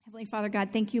Heavenly Father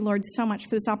God, thank you, Lord, so much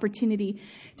for this opportunity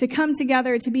to come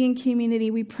together, to be in community.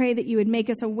 We pray that you would make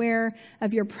us aware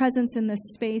of your presence in this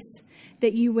space,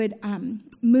 that you would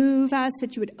move us,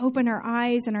 that you would open our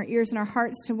eyes and our ears and our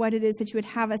hearts to what it is that you would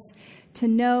have us to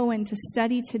know and to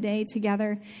study today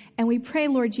together. And we pray,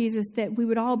 Lord Jesus, that we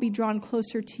would all be drawn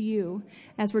closer to you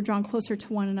as we're drawn closer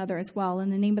to one another as well. In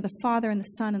the name of the Father and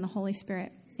the Son and the Holy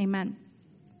Spirit. Amen.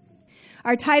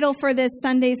 Our title for this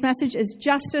Sunday's message is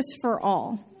Justice for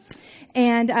All.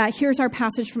 And here's our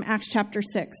passage from Acts chapter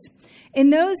 6. In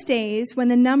those days, when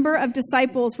the number of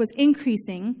disciples was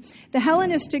increasing, the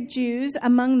Hellenistic Jews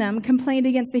among them complained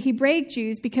against the Hebraic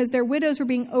Jews because their widows were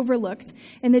being overlooked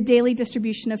in the daily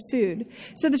distribution of food.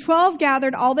 So the 12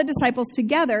 gathered all the disciples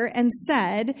together and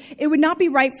said, "It would not be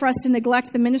right for us to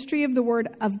neglect the ministry of the word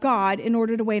of God in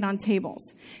order to wait on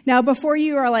tables." Now, before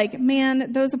you are like,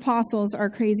 man, those apostles are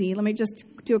crazy, let me just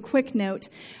do a quick note.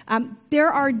 There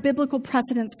are biblical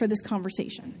precedents for this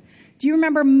conversation. Do you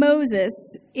remember Moses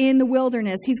in the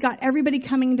wilderness? He's got everybody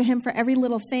coming to him for every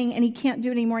little thing, and he can't do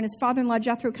it anymore. And his father-in-law,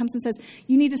 Jethro, comes and says,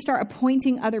 you need to start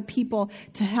appointing other people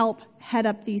to help head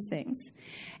up these things.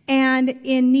 And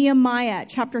in Nehemiah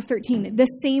chapter 13, the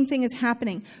same thing is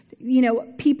happening. You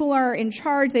know, people are in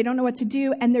charge. They don't know what to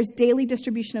do. And there's daily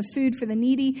distribution of food for the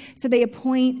needy. So they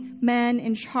appoint men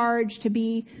in charge to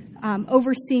be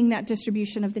overseeing that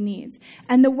distribution of the needs.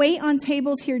 And the wait on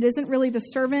tables here isn't really the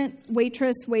servant,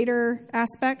 waitress, waiter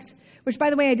aspect, which,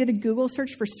 by the way, I did a Google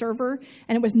search for server,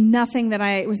 and it was nothing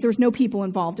there was no people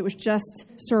involved. It was just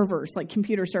servers, like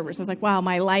computer servers. I was like, wow,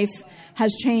 my life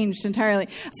has changed entirely.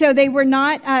 So they were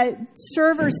not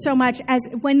servers so much as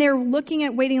when they're looking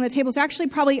at waiting on the tables, they're actually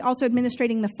probably also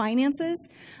administrating the finances,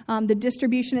 the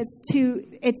distribution.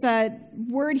 It's a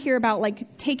word here about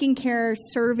like taking care,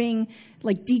 serving,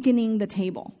 like deaconing the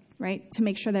table, right, to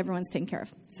make sure that everyone's taken care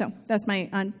of. So that's my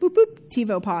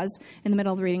TiVo pause in the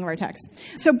middle of the reading of our text.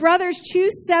 So brothers,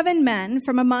 choose 7 men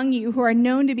from among you who are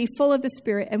known to be full of the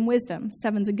Spirit and wisdom.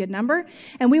 7's a good number.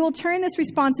 And we will turn this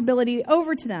responsibility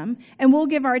over to them, and we'll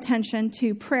give our attention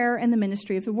to prayer and the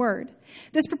ministry of the word.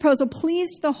 This proposal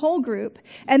pleased the whole group,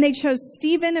 and they chose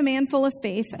Stephen, a man full of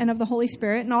faith and of the Holy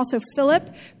Spirit, and also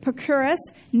Philip, Prochorus,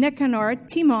 Nicanor,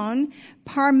 Timon,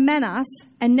 Parmenas,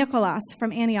 and Nicholas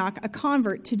from Antioch, a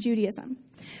convert to Judaism.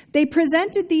 They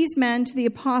presented these men to the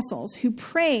apostles, who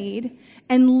prayed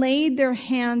and laid their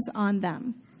hands on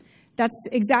them. That's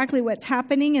exactly what's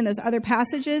happening in those other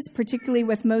passages, particularly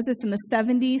with Moses in the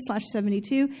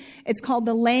 70/72. It's called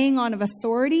the laying on of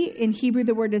authority. In Hebrew,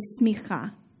 the word is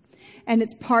smicha. And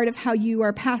it's part of how you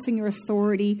are passing your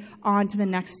authority on to the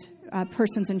next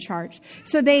persons in charge.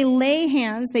 So they lay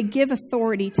hands, they give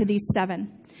authority to these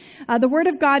 7. The word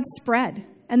of God spread,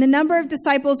 and the number of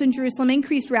disciples in Jerusalem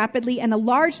increased rapidly, and a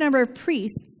large number of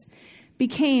priests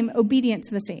became obedient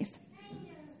to the faith.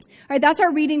 All right, that's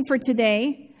our reading for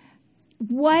today.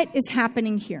 What is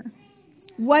happening here?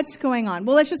 What's going on?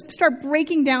 Well, let's just start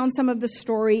breaking down some of the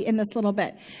story in this little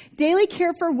bit. Daily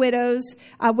care for widows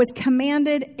was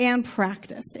commanded and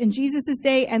practiced in Jesus'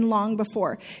 day and long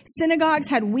before. Synagogues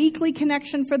had weekly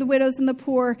connection for the widows and the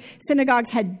poor.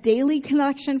 Synagogues had daily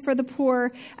connection for the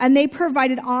poor. And they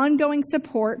provided ongoing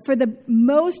support for the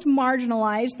most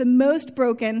marginalized, the most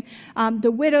broken,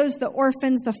 the widows, the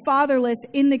orphans, the fatherless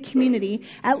in the community,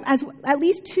 at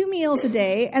least 2 meals a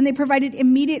day. And they provided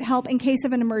immediate help in case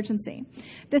of an emergency.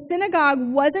 The synagogue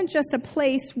wasn't just a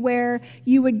place where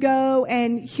you would go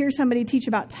and hear somebody teach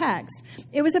about text.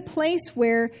 It was a place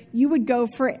where you would go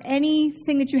for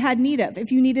anything that you had need of.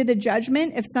 If you needed a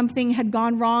judgment, if something had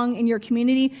gone wrong in your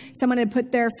community, someone had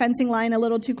put their fencing line a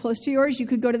little too close to yours, you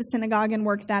could go to the synagogue and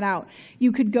work that out.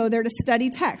 You could go there to study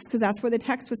text because that's where the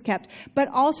text was kept. But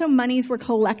also monies were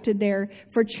collected there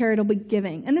for charitable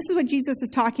giving. And this is what Jesus is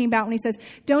talking about when he says,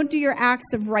 don't do your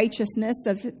acts of righteousness,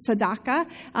 of tzedakah,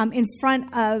 in front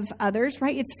of others,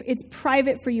 right? It's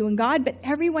private for you and God, but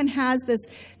everyone has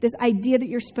this idea that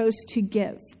you're supposed to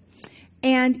give.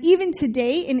 And even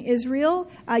today in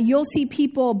Israel, you'll see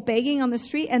people begging on the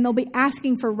street, and they'll be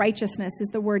asking for righteousness, is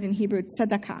the word in Hebrew,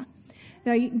 tzedakah.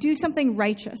 Now, you do something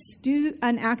righteous. Do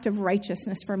an act of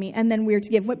righteousness for me, and then we're to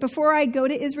give. Before I go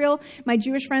to Israel, my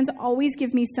Jewish friends always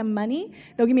give me some money.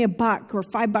 They'll give me $1 or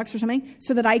 $5 or something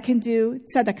so that I can do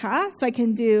tzedakah, so I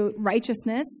can do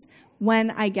righteousness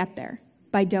when I get there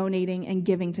by donating and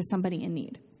giving to somebody in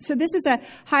need. So this is a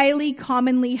highly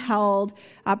commonly held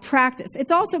practice. It's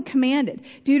also commanded.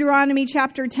 Deuteronomy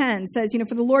chapter 10 says,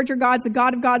 for the Lord your God is the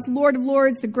God of gods, Lord of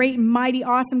lords, the great and mighty,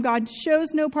 awesome God,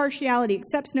 shows no partiality,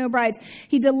 accepts no brides.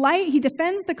 He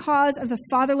defends the cause of the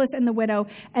fatherless and the widow,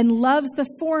 and loves the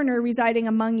foreigner residing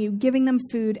among you, giving them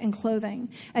food and clothing.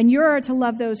 And you are to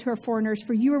love those who are foreigners,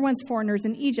 for you were once foreigners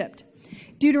in Egypt.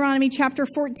 Deuteronomy chapter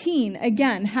 14,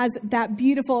 again, has that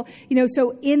beautiful,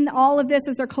 so in all of this,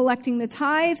 as they're collecting the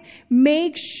tithe,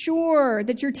 make sure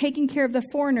that you're taking care of the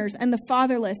foreigners and the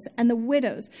fatherless and the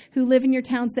widows who live in your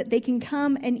towns, that they can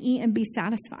come and eat and be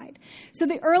satisfied. So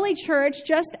the early church,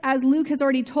 just as Luke has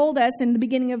already told us in the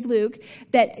beginning of Luke,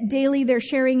 that daily they're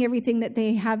sharing everything that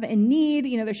they have in need,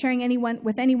 they're sharing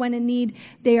with anyone in need,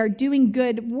 they are doing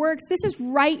good works. This is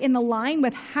right in the line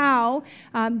with how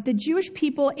the Jewish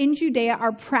people in Judea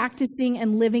are practicing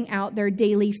and living out their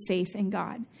daily faith in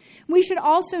God. We should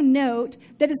also note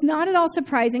that it's not at all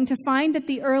surprising to find that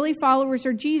the early followers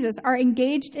of Jesus are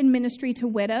engaged in ministry to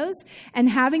widows and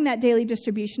having that daily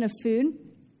distribution of food,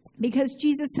 because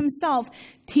Jesus himself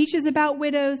teaches about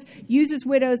widows, uses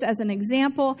widows as an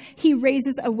example. He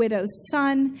raises a widow's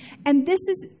son. And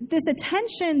this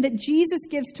attention that Jesus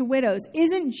gives to widows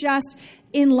isn't just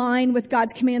in line with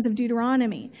God's commands of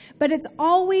Deuteronomy, but it's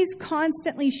always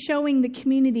constantly showing the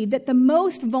community that the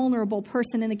most vulnerable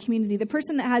person in the community, the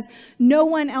person that has no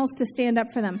one else to stand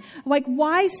up for them,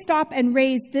 why stop and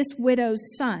raise this widow's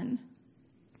son?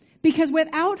 Because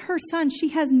without her son, she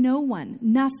has no one,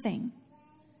 nothing.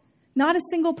 Not a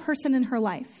single person in her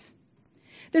life.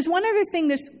 There's one other thing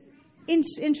that's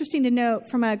interesting to note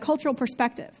from a cultural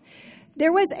perspective.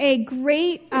 There was a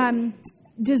great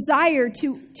desire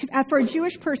for a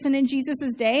Jewish person in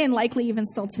Jesus' day, and likely even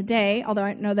still today, although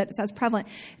I don't know that it's as prevalent,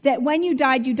 that when you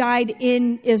died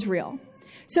in Israel.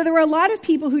 So there were a lot of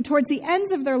people who, towards the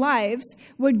ends of their lives,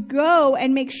 would go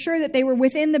and make sure that they were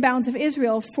within the bounds of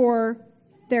Israel for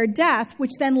their death,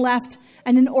 which then left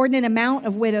an inordinate amount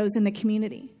of widows in the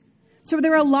community. So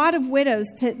there were a lot of widows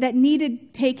that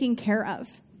needed taking care of.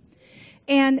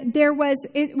 And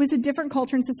it was a different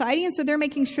culture and society, and so they're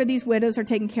making sure these widows are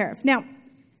taken care of. Now,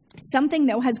 something,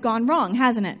 though, has gone wrong,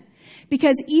 hasn't it?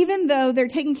 Because even though they're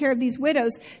taking care of these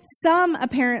widows, some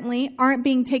apparently aren't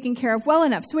being taken care of well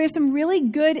enough. So we have some really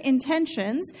good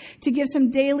intentions to give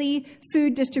some daily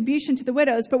food distribution to the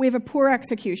widows, but we have a poor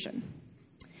execution.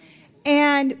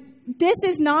 And this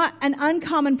is not an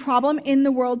uncommon problem in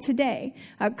the world today.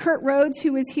 Kurt Rhodes,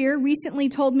 who was here, recently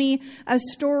told me a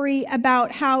story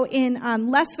about how in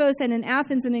Lesbos and in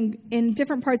Athens and in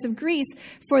different parts of Greece,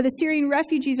 for the Syrian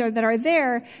refugees that are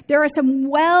there are some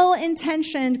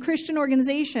well-intentioned Christian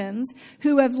organizations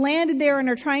who have landed there and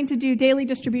are trying to do daily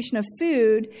distribution of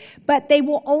food, but they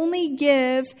will only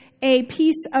give a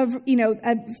piece of,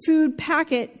 a food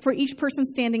packet for each person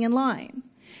standing in line.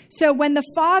 So when the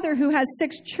father who has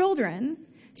 6 children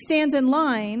stands in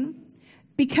line,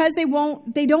 because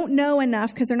they don't know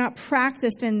enough, because they're not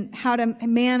practiced in how to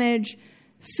manage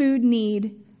food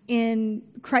need in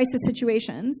crisis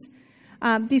situations,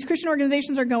 these Christian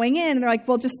organizations are going in and they're like,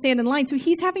 well, just stand in line. So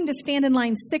he's having to stand in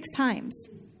line 6 times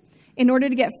in order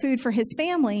to get food for his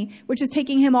family, which is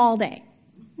taking him all day,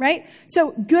 right?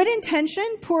 So good intention,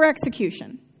 poor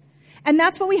execution. And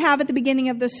that's what we have at the beginning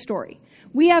of this story.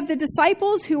 We have the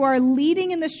disciples who are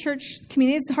leading in this church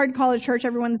community. It's hard to call it a church.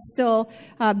 Everyone's still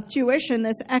Jewish in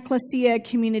this ecclesia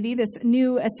community, this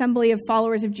new assembly of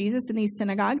followers of Jesus in these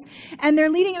synagogues. And they're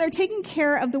leading and they're taking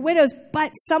care of the widows,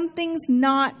 but something's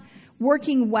not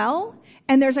working well,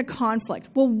 and there's a conflict.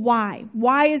 Well, why?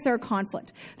 Why is there a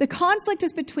conflict? The conflict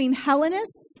is between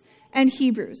Hellenists and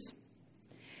Hebrews.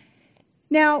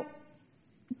 Now,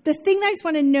 the thing that I just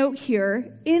want to note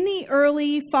here, in the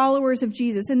early followers of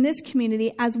Jesus, in this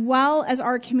community, as well as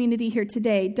our community here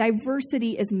today,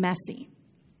 diversity is messy.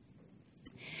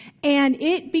 And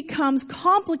it becomes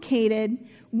complicated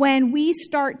when we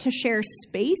start to share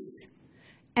space,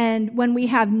 and when we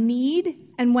have need,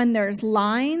 and when there's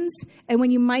lines, and when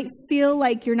you might feel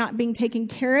like you're not being taken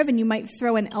care of, and you might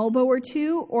throw an elbow or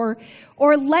two, or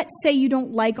let's say you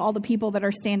don't like all the people that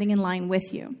are standing in line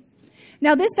with you.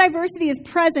 Now, this diversity is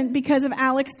present because of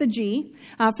Alex the G.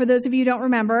 For those of you who don't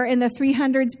remember, in the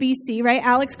 300s BC, right,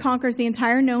 Alex conquers the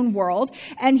entire known world,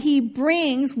 and he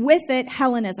brings with it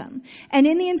Hellenism. And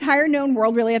in the entire known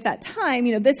world, really at that time,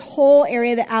 this whole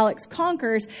area that Alex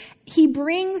conquers, he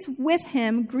brings with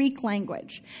him Greek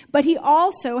language. But he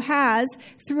also has,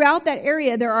 throughout that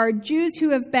area, there are Jews who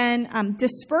have been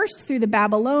dispersed through the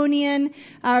Babylonian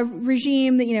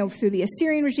regime, through the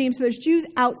Assyrian regime. So there's Jews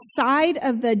outside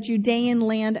of the Judean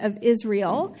land of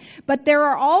Israel. But there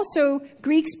are also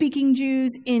Greek-speaking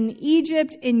Jews in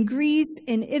Egypt, in Greece,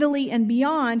 in Italy, and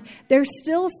beyond. They're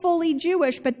still fully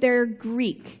Jewish, but they're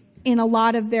Greek in a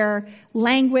lot of their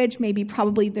language, maybe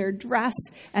probably their dress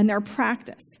and their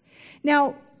practice.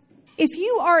 Now, if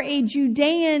you are a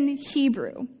Judean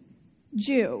Hebrew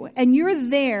Jew and you're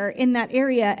there in that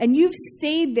area and you've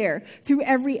stayed there through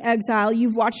every exile,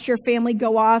 you've watched your family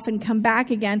go off and come back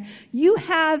again, you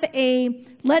have a,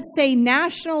 let's say,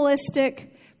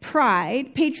 nationalistic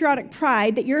pride, patriotic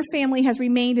pride that your family has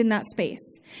remained in that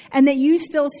space and that you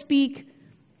still speak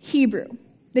Hebrew.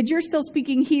 That you're still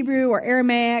speaking Hebrew or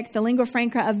Aramaic, the lingua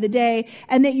franca of the day,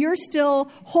 and that you're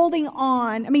still holding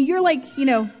on. I mean, you're like,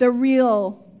 the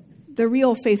real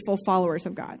faithful followers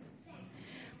of God.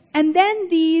 And then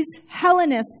these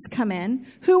Hellenists come in,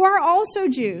 who are also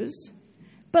Jews,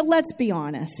 but let's be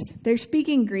honest. They're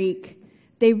speaking Greek.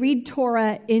 They read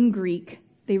Torah in Greek.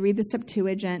 They read the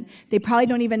Septuagint. They probably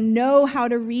don't even know how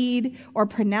to read or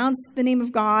pronounce the name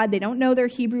of God. They don't know their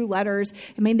Hebrew letters.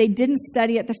 I mean, they didn't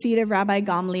study at the feet of Rabbi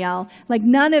Gamliel. Like,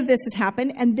 none of this has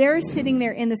happened. And they're sitting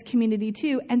there in this community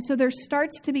too. And so there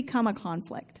starts to become a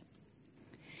conflict.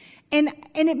 And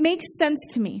it makes sense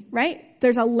to me, right?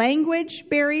 There's a language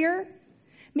barrier.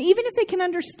 I mean, even if they can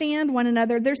understand one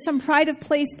another, there's some pride of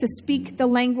place to speak the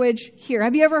language here.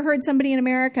 Have you ever heard somebody in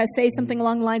America say something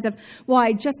along the lines of, well,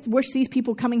 I just wish these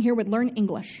people coming here would learn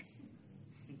English?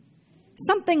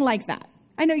 Something like that.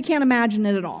 I know you can't imagine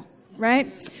it at all,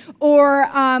 right? Or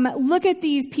look at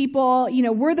these people,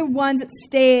 we're the ones that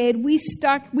stayed. We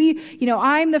stuck.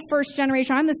 I'm the first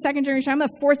generation. I'm the second generation. I'm the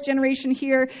fourth generation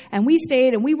here. And we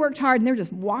stayed and we worked hard. And they're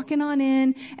just walking on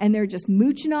in and they're just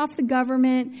mooching off the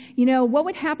government. What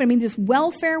would happen? I mean, just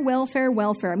welfare.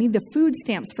 I mean, the food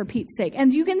stamps, for Pete's sake.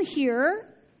 And you can hear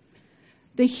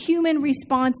the human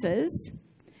responses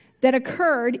that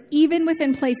occurred even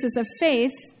within places of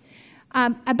faith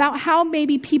about how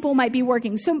maybe people might be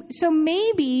working. So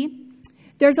maybe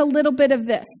there's a little bit of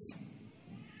this.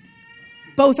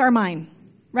 Both are mine,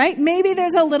 right? Maybe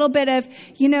there's a little bit of,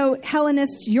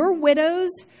 Hellenists, your widows,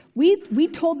 we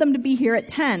told them to be here at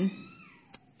 10,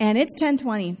 and it's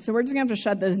 10:20, so we're just going to have to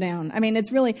shut this down. I mean,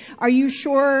 it's really, are you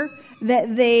sure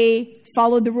that they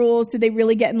followed the rules? Did they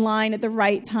really get in line at the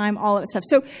right time? All of that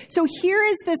stuff. So here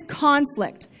is this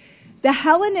conflict. The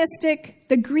Hellenistic,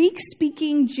 the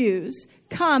Greek-speaking Jews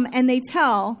come and they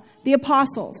tell the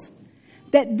apostles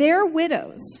that their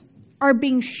widows are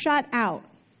being shut out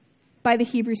by the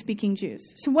Hebrew-speaking Jews.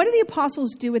 So what do the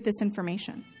apostles do with this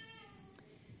information?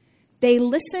 They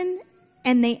listen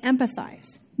and they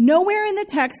empathize. Nowhere in the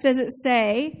text does it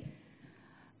say,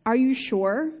 are you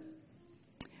sure?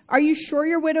 Are you sure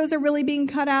your widows are really being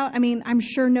cut out? I mean, I'm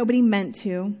sure nobody meant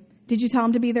to. Did you tell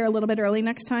them to be there a little bit early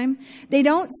next time? They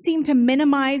don't seem to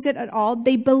minimize it at all.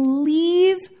 They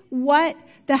believe what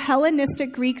the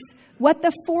Hellenistic Greeks, what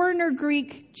the foreigner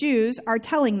Greek Jews are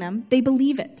telling them. They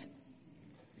believe it.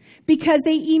 Because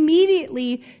they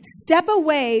immediately step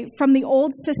away from the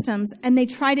old systems and they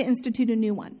try to institute a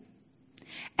new one.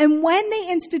 And when they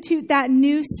institute that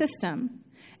new system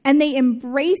and they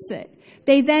embrace it,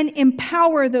 they then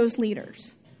empower those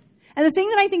leaders. And the thing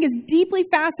that I think is deeply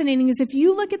fascinating is if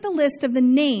you look at the list of the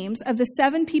names of the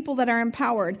 7 people that are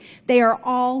empowered, they are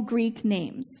all Greek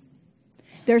names.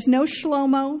 There's no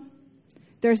Shlomo,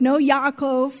 there's no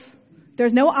Yaakov,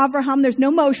 there's no Abraham, there's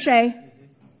no Moshe.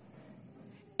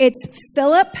 It's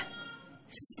Philip,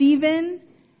 Stephen,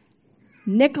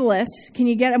 Nicholas. Can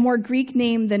you get a more Greek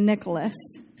name than Nicholas,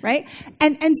 right?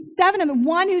 And 7 of them,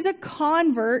 one who's a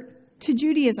convert to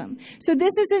Judaism. So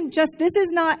this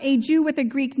is not a Jew with a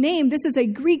Greek name. This is a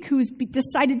Greek who's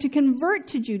decided to convert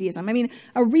to Judaism. I mean,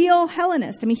 a real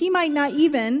Hellenist. I mean, he might not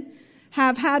even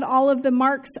have had all of the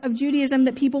marks of Judaism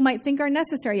that people might think are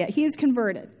necessary yet. He is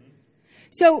converted.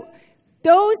 So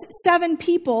those 7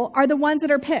 people are the ones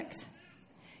that are picked.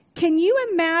 Can you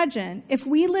imagine if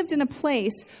we lived in a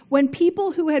place when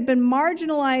people who had been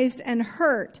marginalized and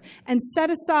hurt and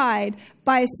set aside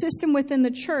by a system within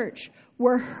the church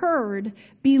were heard,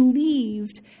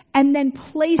 believed, and then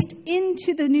placed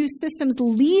into the new system's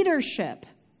leadership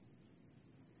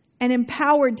and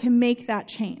empowered to make that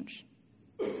change?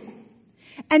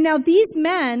 And now these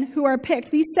men who are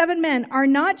picked, these 7 men, are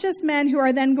not just men who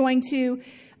are then going to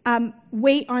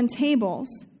wait on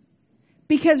tables.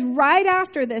 Because right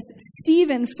after this,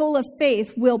 Stephen, full of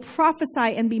faith, will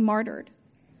prophesy and be martyred.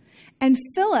 And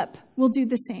Philip will do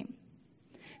the same.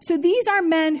 So these are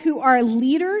men who are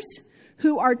leaders,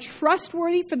 who are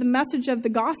trustworthy for the message of the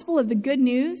gospel, of the good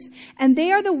news, and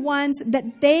they are the ones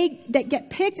that get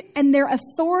picked, and their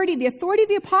authority, the authority of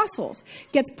the apostles,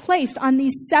 gets placed on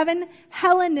these 7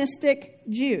 Hellenistic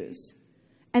Jews.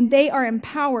 And they are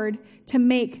empowered to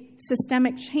make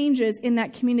systemic changes in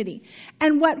that community.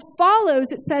 And what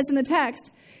follows, it says in the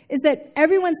text, is that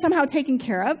everyone's somehow taken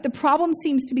care of. The problem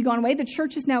seems to be going away. The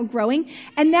church is now growing.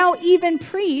 And now even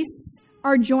priests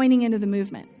are joining into the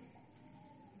movement.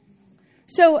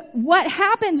 So what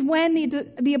happens when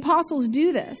the apostles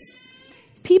do this?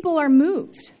 People are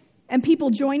moved, and people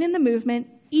join in the movement,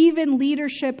 even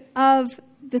leadership of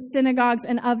the synagogues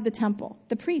and of the temple.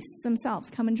 The priests themselves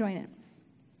come and join it.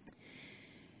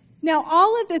 Now,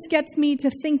 all of this gets me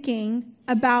to thinking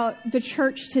about the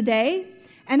church today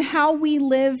and how we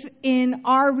live in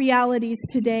our realities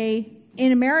today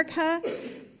in America,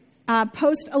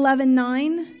 post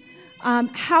 11/9,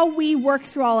 how we work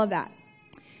through all of that.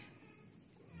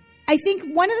 I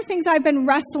think one of the things I've been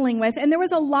wrestling with, and there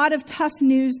was a lot of tough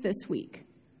news this week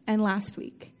and last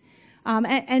week,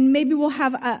 and maybe we'll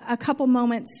have a couple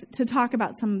moments to talk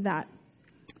about some of that.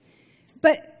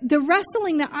 But the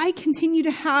wrestling that I continue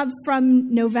to have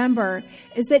from November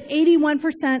is that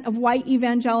 81% of white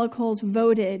evangelicals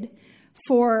voted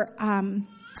for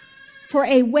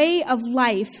a way of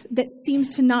life that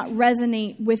seems to not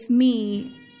resonate with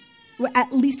me,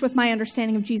 at least with my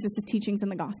understanding of Jesus' teachings in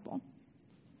the gospel.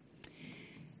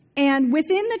 And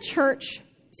within the church,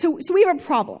 so we have a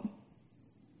problem.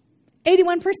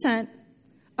 81%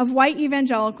 of white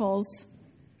evangelicals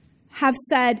have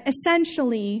said,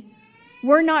 essentially,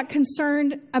 we're not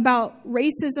concerned about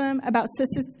racism, about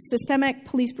systemic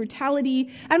police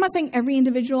brutality. I'm not saying every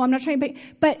individual, I'm not trying to,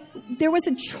 but there was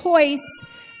a choice,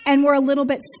 and we're a little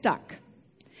bit stuck.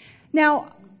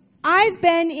 Now, I've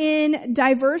been in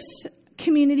diverse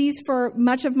communities for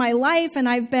much of my life, and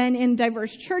I've been in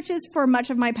diverse churches for much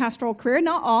of my pastoral career.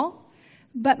 Not all,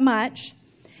 but much.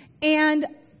 And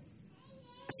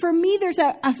for me, there's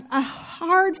a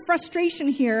hard frustration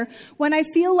here when I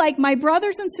feel like my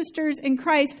brothers and sisters in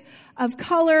Christ of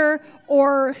color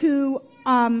or who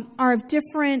are of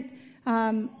different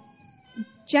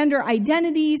gender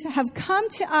identities have come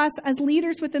to us as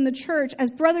leaders within the church,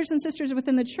 as brothers and sisters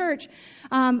within the church,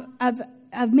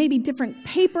 of maybe different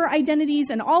paper identities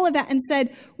and all of that, and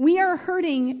said, we are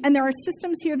hurting, and there are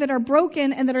systems here that are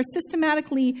broken and that are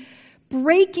systematically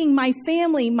breaking my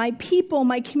family, my people,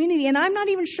 my community, and I'm not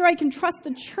even sure I can trust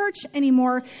the church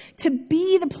anymore to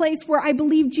be the place where I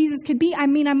believe Jesus could be. I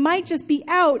mean, I might just be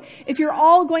out if you're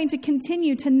all going to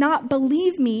continue to not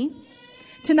believe me,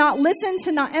 to not listen,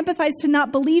 to not empathize, to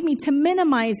not believe me, to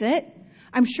minimize it.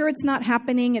 I'm sure it's not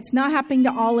happening. It's not happening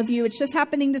to all of you. It's just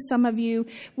happening to some of you.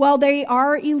 Well, they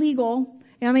are illegal.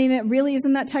 I mean, it really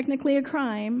isn't that technically a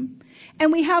crime.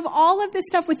 And we have all of this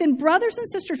stuff within brothers and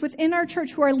sisters within our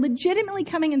church who are legitimately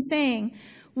coming and saying,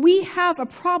 we have a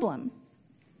problem.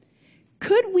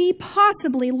 Could we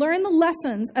possibly learn the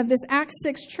lessons of this Acts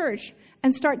 6 church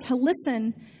and start to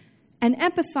listen and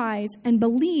empathize and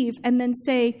believe and then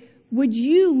say, would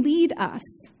you lead us?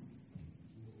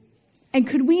 And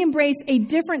could we embrace a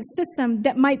different system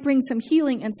that might bring some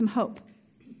healing and some hope?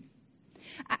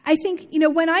 I think,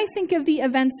 when I think of the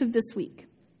events of this week,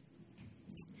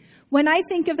 when I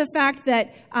think of the fact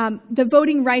that the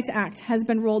Voting Rights Act has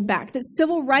been rolled back, that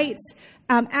civil rights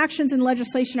actions and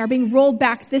legislation are being rolled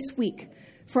back this week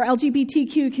for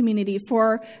LGBTQ community,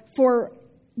 for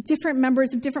different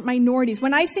members of different minorities.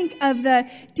 When I think of the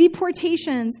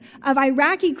deportations of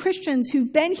Iraqi Christians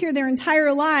who've been here their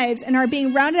entire lives and are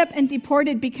being rounded up and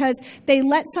deported because they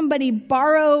let somebody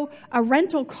borrow a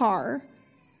rental car,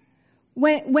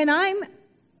 when I'm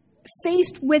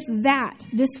faced with that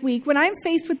this week, when I'm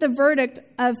faced with the verdict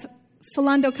of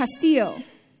Philando Castillo,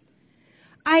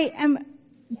 I am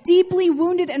deeply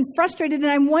wounded and frustrated,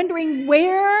 and I'm wondering,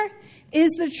 where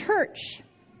is the church?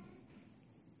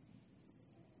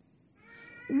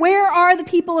 Where are the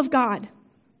people of God?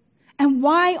 And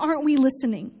why aren't we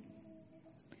listening?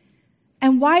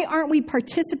 And why aren't we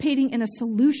participating in a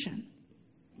solution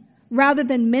rather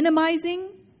than minimizing,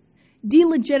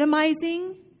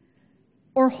 delegitimizing,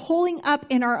 or holding up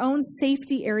in our own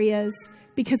safety areas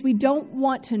because we don't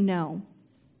want to know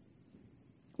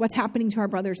what's happening to our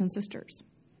brothers and sisters?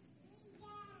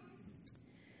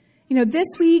 This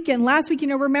week and last week,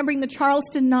 remembering the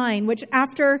Charleston 9, which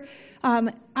after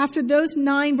those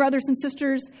 9 brothers and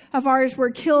sisters of ours were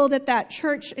killed at that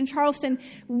church in Charleston,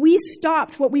 we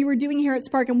stopped what we were doing here at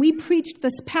Spark and we preached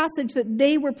this passage that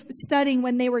they were studying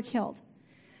when they were killed.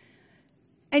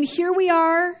 And here we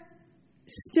are,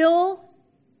 still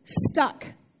stuck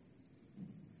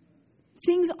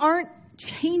things aren't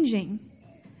changing.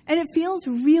 And it feels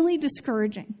really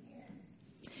discouraging.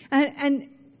 And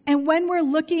when we're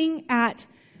looking at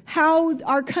how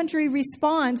our country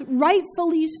responds,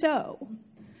 rightfully so,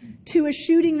 to a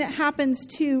shooting that happens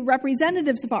to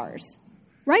representatives of ours,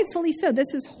 rightfully so,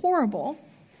 this is horrible.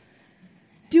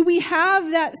 Do we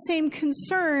have that same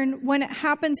concern when it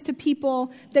happens to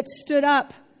people that stood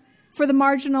up for the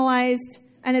marginalized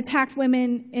and attacked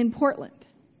women in Portland?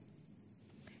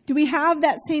 Do we have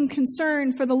that same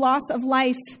concern for the loss of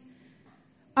life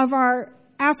of our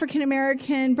African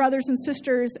American brothers and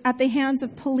sisters at the hands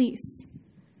of police?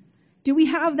 Do we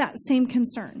have that same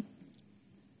concern?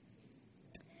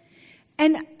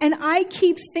 And I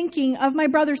keep thinking of my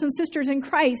brothers and sisters in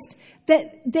Christ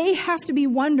that they have to be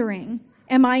wondering,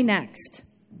 am I next?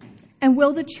 And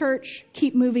will the church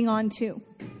keep moving on too?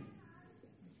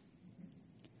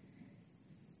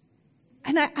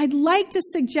 And I'd like to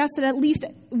suggest that at least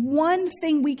one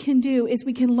thing we can do is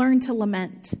we can learn to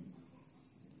lament.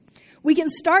 We can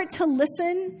start to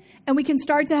listen, and we can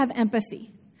start to have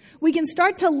empathy. We can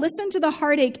start to listen to the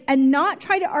heartache and not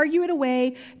try to argue it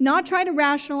away, not try to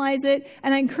rationalize it.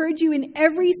 And I encourage you in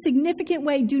every significant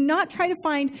way, do not try to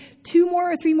find 2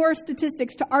 more or 3 more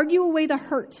statistics to argue away the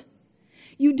hurt.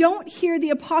 You don't hear the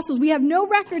apostles. We have no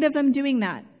record of them doing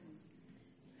that.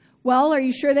 Well, are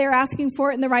you sure they're asking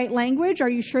for it in the right language? Are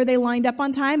you sure they lined up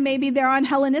on time? Maybe they're on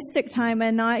Hellenistic time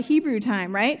and not Hebrew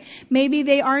time, right? Maybe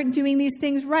they aren't doing these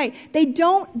things right. They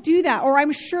don't do that, or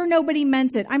I'm sure nobody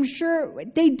meant it. I'm sure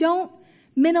they don't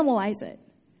minimalize it.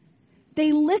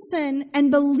 They listen and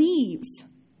believe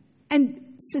and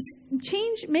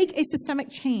make a systemic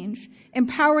change,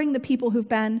 empowering the people who've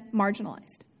been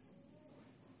marginalized.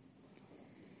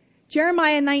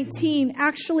 Jeremiah 19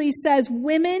 actually says,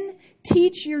 women,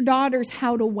 teach your daughters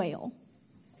how to wail.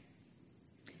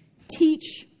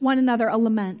 Teach one another a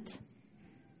lament.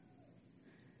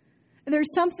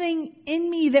 There's something in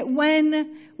me that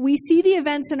when we see the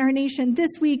events in our nation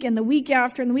this week and the week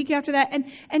after and the week after that,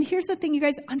 and here's the thing, you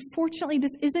guys, unfortunately,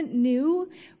 this isn't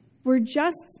new. We're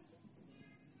just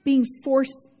being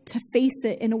forced to face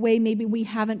it in a way maybe we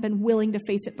haven't been willing to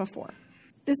face it before.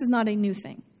 This is not a new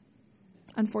thing,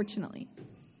 unfortunately.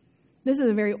 This is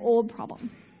a very old problem.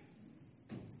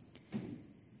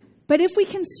 But if we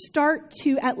can start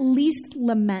to at least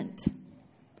lament,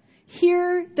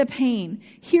 hear the pain,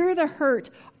 hear the hurt,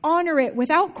 honor it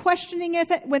without questioning it,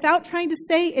 without trying to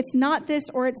say it's not this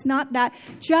or it's not that,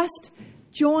 just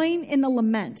join in the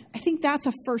lament. I think that's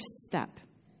a first step.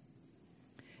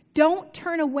 Don't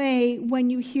turn away when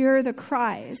you hear the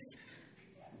cries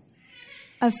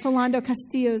of Philando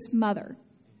Castillo's mother.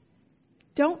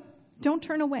 Don't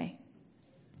turn away.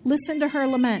 Listen to her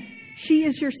lament. She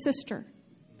is your sister.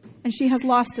 And she has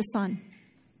lost a son.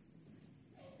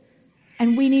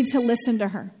 And we need to listen to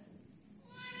her.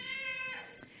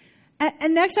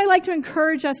 And next, I'd like to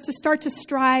encourage us to start to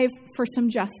strive for some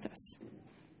justice.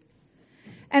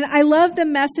 And I love the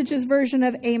Message's version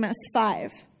of Amos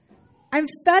 5. I'm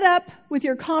fed up with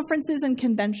your conferences and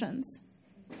conventions.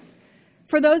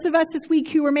 For those of us this week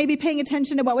who were maybe paying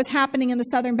attention to what was happening in the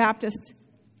Southern Baptist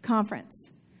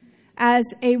Conference, as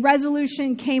a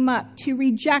resolution came up to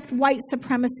reject white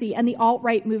supremacy and the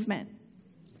alt-right movement.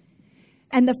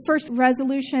 And the first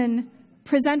resolution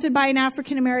presented by an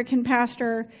African-American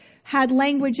pastor had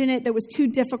language in it that was too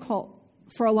difficult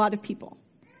for a lot of people.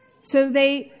 So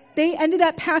they ended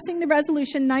up passing the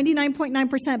resolution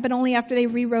 99.9%, but only after they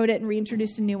rewrote it and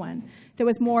reintroduced a new one that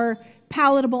was more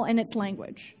palatable in its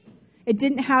language. It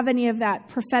didn't have any of that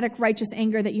prophetic righteous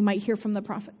anger that you might hear from the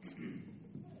prophets.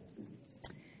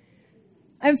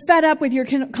 I'm fed up with your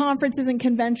conferences and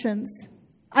conventions.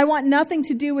 I want nothing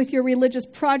to do with your religious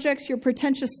projects, your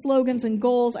pretentious slogans and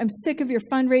goals. I'm sick of your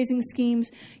fundraising schemes,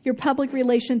 your public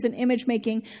relations and image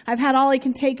making. I've had all I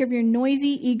can take of your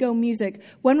noisy ego music.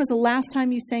 When was the last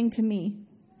time you sang to me?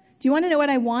 Do you want to know what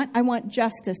I want? I want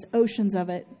justice, oceans of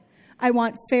it. I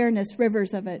want fairness,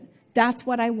 rivers of it. That's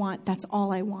what I want. That's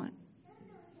all I want.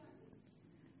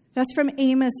 That's from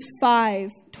Amos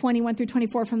 5:21 through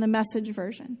 24 from the Message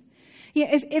version. Yeah,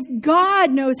 if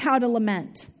God knows how to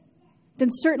lament, then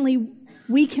certainly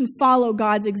we can follow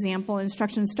God's example and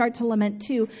instruction and start to lament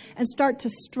too and start to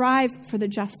strive for the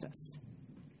justice.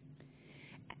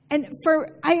 And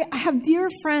I have dear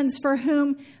friends for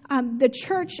whom the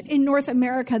church in North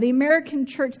America, the American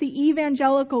church, the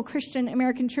evangelical Christian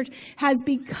American church, has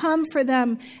become for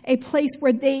them a place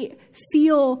where they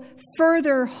feel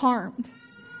further harmed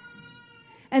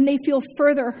and they feel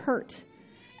further hurt.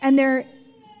 And they're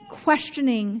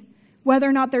questioning whether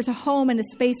or not there's a home and a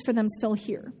space for them still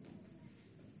here.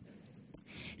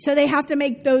 So they have to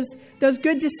make those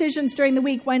good decisions during the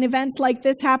week when events like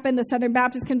this happen, the Southern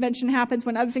Baptist Convention happens,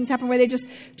 when other things happen where they just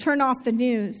turn off the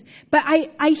news. But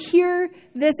I hear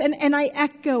this and I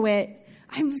echo it.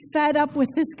 I'm fed up with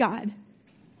this, God.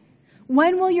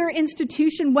 When will your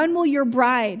institution, when will your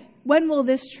bride, when will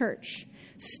this church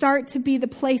start to be the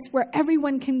place where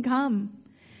everyone can come?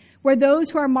 Where those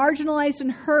who are marginalized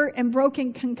and hurt and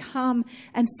broken can come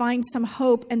and find some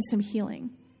hope and some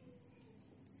healing.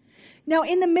 Now,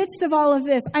 in the midst of all of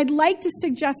this, I'd like to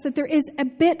suggest that there is a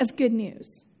bit of good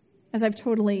news, as I've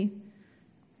totally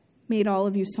made all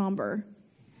of you somber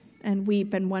and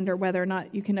weep and wonder whether or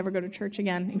not you can never go to church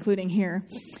again, including here.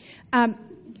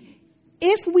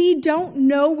 If we don't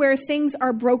know where things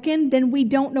are broken, then we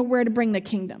don't know where to bring the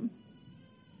kingdom.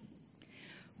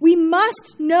 We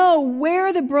must know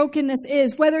where the brokenness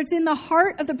is, whether it's in the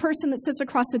heart of the person that sits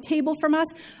across the table from us,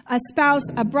 a spouse,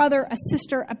 a brother, a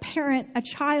sister, a parent, a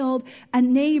child, a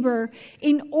neighbor,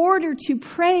 in order to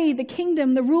pray the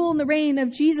kingdom, the rule and the reign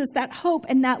of Jesus, that hope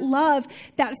and that love,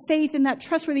 that faith and that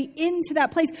trustworthy into that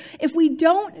place. If we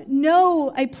don't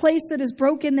know a place that is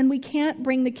broken, then we can't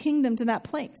bring the kingdom to that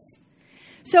place.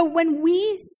 So when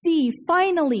we see,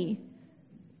 finally,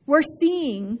 we're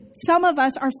seeing, some of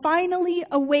us are finally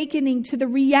awakening to the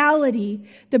reality,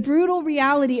 the brutal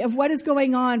reality of what is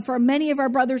going on for many of our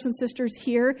brothers and sisters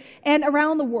here and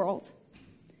around the world.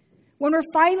 When we're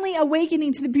finally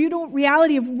awakening to the brutal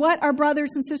reality of what our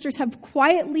brothers and sisters have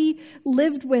quietly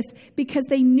lived with because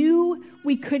they knew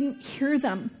we couldn't hear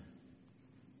them.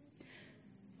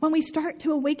 When we start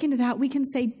to awaken to that, we can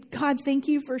say, God, thank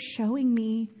you for showing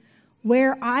me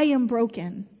where I am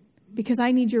broken, because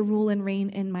I need your rule and reign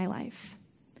in my life.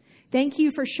 Thank you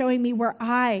for showing me where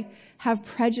I have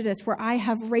prejudice, where I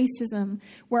have racism,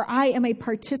 where I am a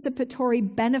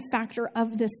participatory benefactor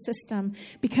of this system,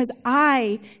 because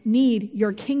I need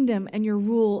your kingdom and your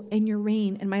rule and your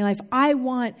reign in my life. I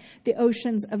want the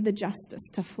oceans of the justice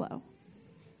to flow.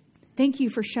 Thank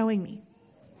you for showing me.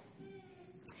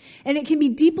 And it can be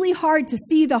deeply hard to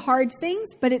see the hard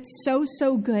things, but it's so,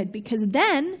 so good, because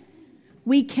then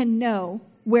we can know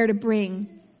where to bring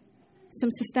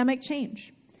some systemic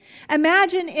change.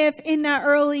 Imagine if in that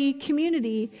early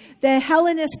community, the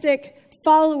Hellenistic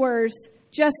followers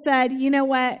just said, you know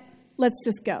what, let's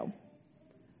just go.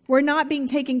 We're not being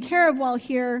taken care of well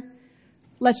here,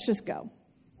 let's just go.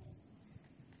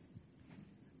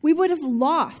 We would have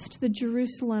lost the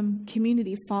Jerusalem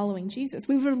community following Jesus.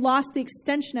 We would have lost the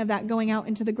extension of that going out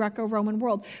into the Greco-Roman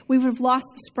world. We would have lost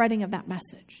the spreading of that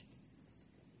message.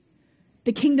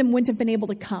 The kingdom wouldn't have been able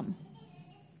to come.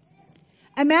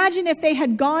 Imagine if they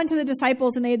had gone to the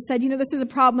disciples and they had said, this is a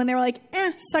problem. And they were like,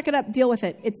 suck it up, deal with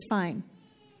it. It's fine.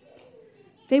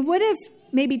 They would have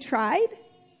maybe tried.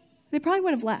 They probably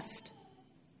would have left.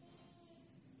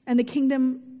 And the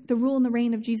kingdom, the rule and the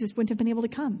reign of Jesus wouldn't have been able to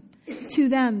come to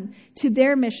them, to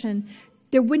their mission.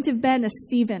 There wouldn't have been a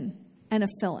Stephen and a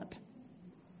Philip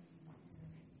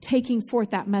taking forth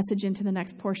that message into the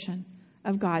next portion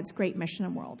of God's great mission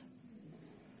and world.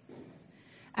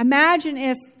 Imagine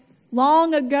if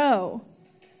long ago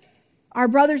our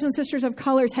brothers and sisters of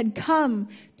colors had come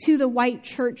to the white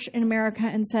church in America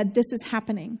and said, this is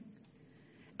happening.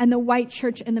 And the white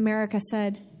church in America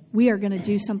said, we are going to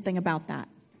do something about that.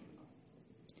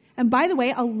 And by the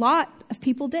way, a lot of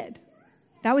people did.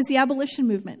 That was the abolition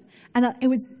movement. And it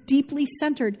was deeply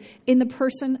centered in the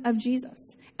person of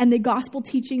Jesus and the gospel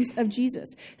teachings of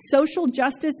Jesus. Social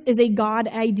justice is a God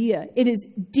idea. It is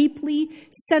deeply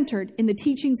centered in the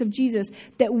teachings of Jesus,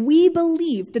 that we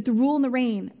believe that the rule and the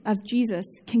reign of Jesus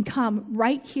can come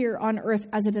right here on earth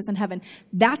as it is in heaven.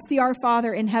 That's the Our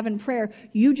Father in Heaven prayer.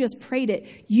 You just prayed it.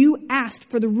 You asked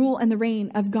for the rule and the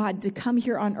reign of God to come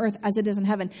here on earth as it is in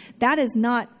heaven. That is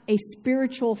not a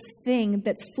spiritual thing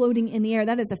that's floating in the air.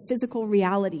 That is a physical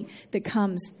reality that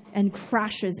comes and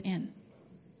crashes in.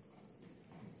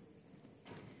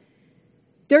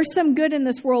 There's some good in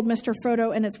this world, Mr.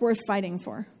 Frodo, and it's worth fighting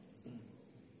for.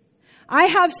 I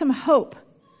have some hope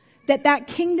that that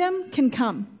kingdom can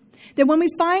come. That when we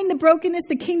find the brokenness,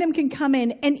 the kingdom can come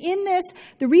in. And in this,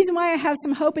 the reason why I have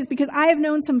some hope is because I have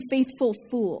known some faithful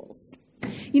fools.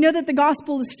 You know that the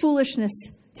gospel is foolishness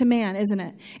to man, isn't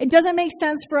it? It doesn't make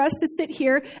sense for us to sit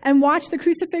here and watch the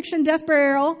crucifixion, death,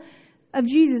 burial of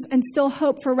Jesus and still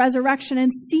hope for resurrection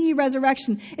and see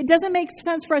resurrection. It doesn't make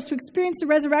sense for us to experience the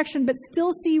resurrection but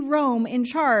still see Rome in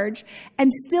charge and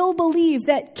still believe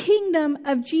that kingdom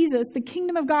of Jesus, the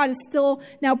kingdom of God, is still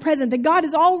now present. That God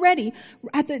is already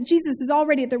Jesus is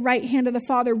already at the right hand of the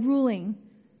Father ruling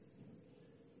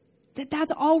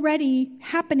that's already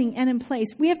happening and in place.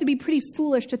 We have to be pretty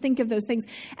foolish to think of those things.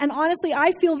 And honestly,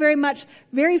 I feel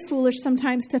very foolish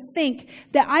sometimes to think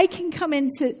that I can come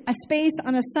into a space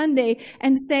on a Sunday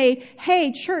and say,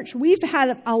 hey, church, we've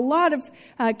had a lot of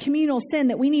communal sin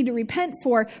that we need to repent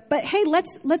for, but hey,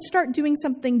 let's start doing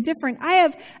something different. I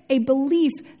have a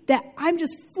belief that I'm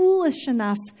just foolish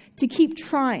enough to keep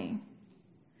trying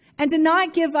and to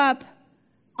not give up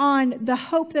on the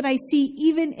hope that I see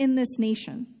even in this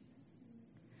nation.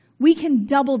 We can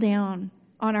double down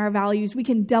on our values. We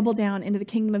can double down into the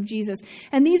kingdom of Jesus.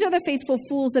 And these are the faithful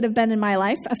fools that have been in my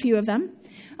life, a few of them.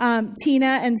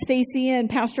 Tina and Stacy and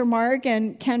Pastor Mark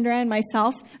and Kendra and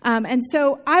myself. And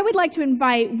so I would like to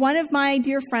invite one of my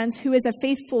dear friends who is a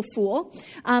faithful fool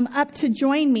up to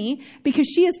join me because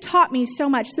she has taught me so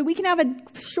much. So we can have a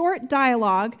short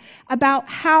dialogue about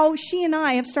how she and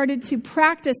I have started to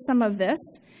practice some of this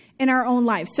in our own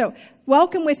lives. So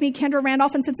welcome with me, Kendra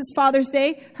Randolph, and since it's Father's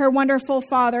Day, her wonderful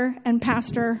father and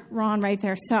Pastor Ron right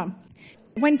there. So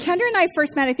when Kendra and I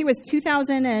first met, I think it was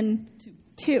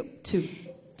 2002.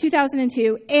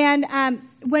 2002. And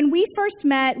when we first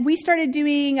met, we started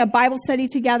doing a Bible study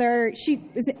together. She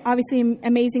is obviously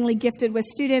amazingly gifted with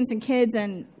students and kids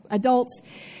and adults.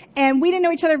 And we didn't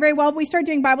know each other very well, but we started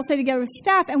doing Bible study together with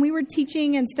staff, and we were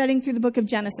teaching and studying through the book of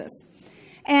Genesis.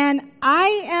 And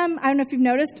I don't know if you've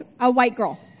noticed, a white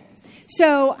girl.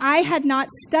 So I had not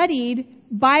studied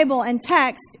Bible and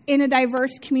text in a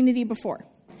diverse community before.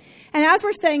 And as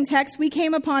we're studying text, we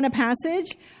came upon a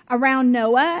passage around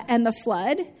Noah and the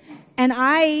flood. And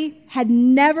I had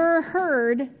never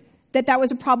heard that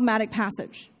was a problematic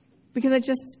passage because it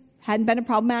just hadn't been a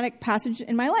problematic passage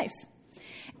in my life.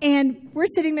 And we're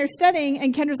sitting there studying,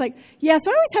 and Kendra's like, yeah,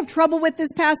 so I always have trouble with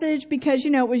this passage because,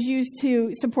 it was used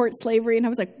to support slavery. And I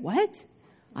was like, what?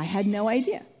 I had no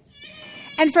idea.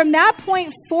 And from that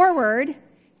point forward,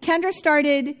 Kendra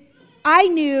started, I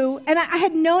knew, and I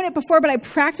had known it before, but I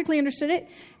practically understood it,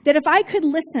 that if I could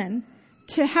listen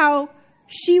to how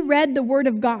she read the Word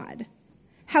of God,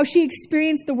 how she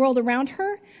experienced the world around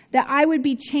her, that I would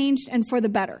be changed and for the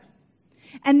better.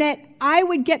 And that I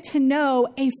would get to know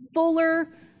a fuller,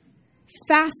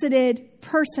 faceted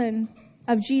person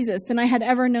of Jesus than I had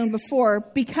ever known before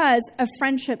because of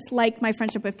friendships like my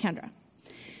friendship with Kendra.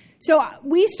 So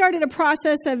we started a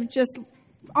process of just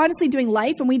honestly doing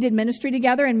life, and we did ministry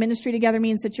together, and ministry together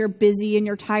means that you're busy and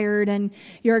you're tired and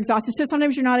you're exhausted. So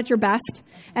sometimes you're not at your best,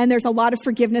 and there's a lot of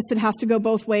forgiveness that has to go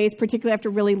both ways, particularly after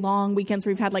really long weekends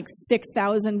where we've had like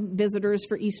 6,000 visitors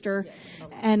for Easter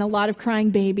and a lot of crying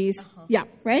babies. Yeah,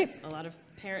 right? A lot of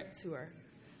parents who are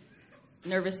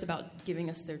nervous about giving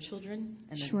us their children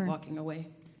and then walking away.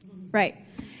 Right.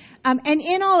 And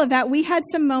in all of that, we had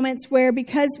some moments where,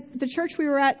 because the church we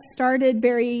were at started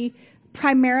very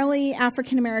primarily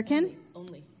African-American.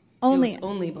 Only. It was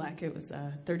only black. It was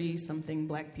 30-something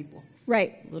black people.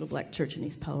 Right. A little black church in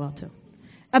East Palo Alto.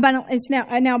 It's now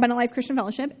Abundant Life Christian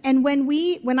Fellowship. And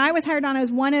when I was hired on, I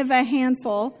was one of a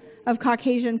handful of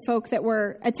Caucasian folk that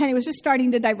were attending. It was just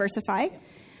starting to diversify.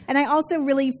 And I also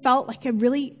really felt like a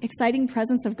really exciting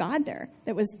presence of God there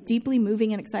that was deeply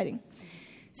moving and exciting.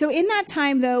 So in that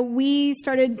time, though, we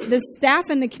started, the staff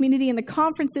and the community and the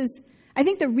conferences, I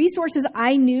think the resources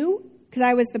I knew, because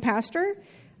I was the pastor,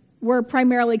 were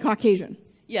primarily Caucasian.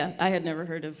 Yeah, I had never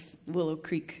heard of Willow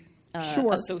Creek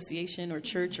Association or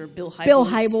church or Bill Hybels. Bill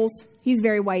Hybels. He's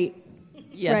very white.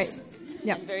 Yes. Right.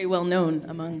 Yeah. And very well known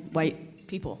among white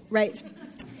people. Right.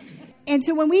 And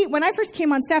so when I first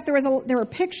came on staff, there were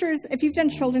pictures. If you've done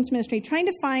children's ministry, trying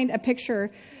to find a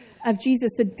picture of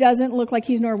Jesus that doesn't look like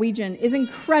he's Norwegian is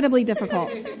incredibly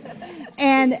difficult.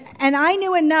 And I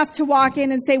knew enough to walk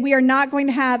in and say, we are not going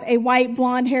to have a white,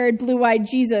 blonde-haired, blue-eyed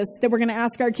Jesus that we're going to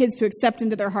ask our kids to accept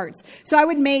into their hearts. So I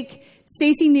would make,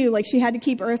 Stacy knew, like, she had to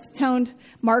keep earth-toned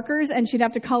markers, and she'd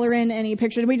have to color in any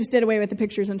pictures. We just did away with the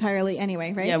pictures entirely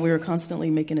anyway, right? Yeah, we were constantly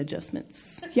making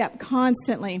adjustments. Yeah,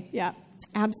 constantly. Yeah,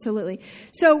 absolutely.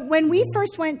 So when we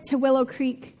first went to Willow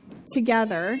Creek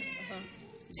together...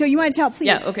 So you want to tell, please?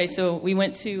 Yeah, okay. So we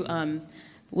went to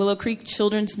Willow Creek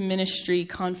Children's Ministry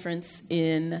Conference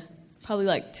in probably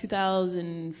like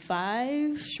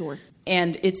 2005. Sure.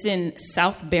 And it's in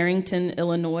South Barrington,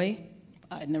 Illinois.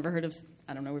 I'd never heard of,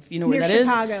 I don't know if you know where Near that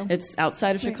Chicago. is. It's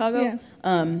outside of Chicago.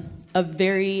 Yeah. A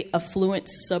very affluent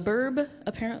suburb,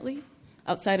 apparently,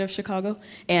 outside of Chicago.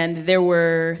 And there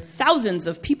were thousands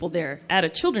of people there at a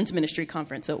children's ministry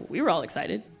conference. So we were all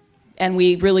excited. And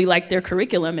we really liked their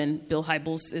curriculum, and Bill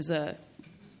Hybels is a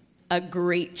a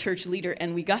great church leader,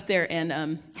 and we got there,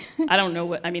 and I don't know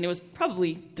what, I mean, it was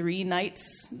probably 3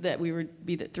 nights that we would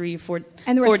be 3 or 4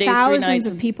 and there were 4 days, 3 nights. thousands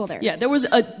of people there. Yeah, there was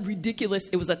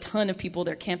it was a ton of people.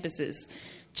 Their campuses,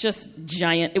 just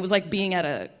giant. It was like being at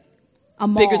a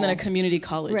mall. Bigger than a community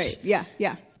college. Right,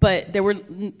 yeah. But there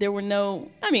were no,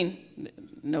 I mean,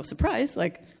 no surprise.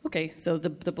 Like, okay, so the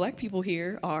black people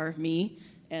here are me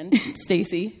and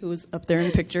Stacy, who was up there in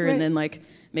the picture, right. and then like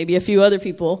maybe a few other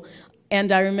people.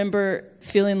 And I remember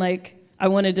feeling like I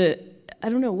wanted to, I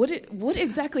don't know, what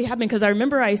exactly happened? Because I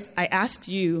remember I asked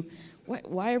you,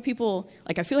 why are people,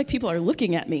 like, I feel like people are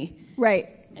looking at me. Right.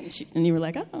 And you were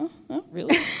like, oh,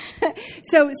 really?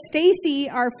 So Stacy,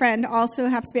 our friend, also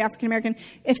happens to be African American.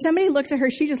 If somebody looks at her,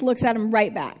 she just looks at them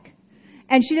right back.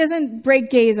 And she doesn't break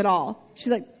gaze at all.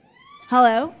 She's like,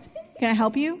 hello, can I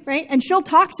help you? Right? And she'll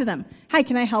talk to them. Hi,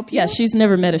 can I help you? Yeah, she's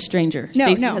never met a stranger. No.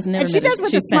 Stacy has never and met she does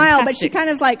with a smile, fantastic. But she kind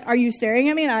of like, are you staring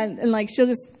at me? And like, she'll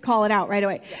just call it out right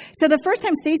away. So the first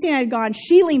time Stacy and I had gone,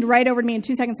 she leaned right over to me in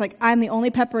 2 seconds like, I'm the only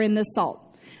pepper in this salt.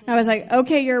 And I was like,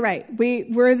 okay, you're right.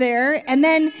 We're there. And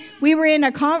then we were in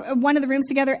one of the rooms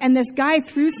together, and this guy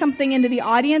threw something into the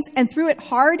audience and threw it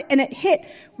hard, and it hit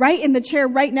right in the chair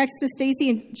right next to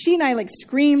Stacy, and she and I like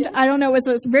screamed. I don't know, it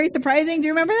was very surprising. Do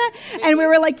you remember that? And we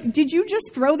were like, did you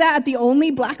just throw that at the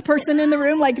only black person in the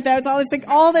room? Like, that was always like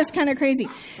all this kind of crazy.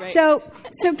 Right. So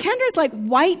Kendra's like,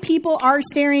 white people are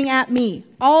staring at me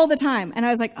all the time. And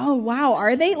I was like, oh, wow,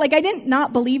 are they? Like, I didn't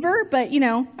not believe her, but,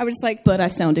 I was just like. But I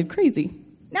sounded crazy.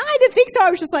 No, I didn't think so.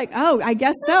 I was just like, oh, I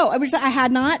guess so. I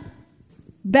had not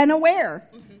been aware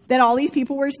that all these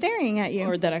people were staring at you.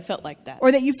 Or that I felt like that.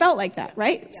 Or that you felt like that,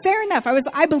 right? Yeah. Fair enough.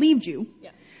 I believed you. Yeah.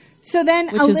 So then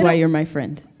Which is why you're my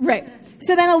friend. Right.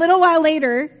 So then a little while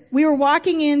later, we were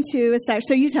walking into a session.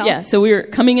 So you tell. Yeah, so we were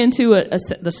coming into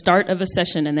the start of a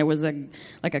session, and there was a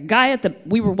guy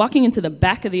we were walking into the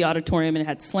back of the auditorium, and it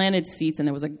had slanted seats, and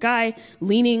there was a guy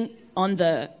leaning on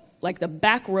the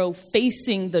back row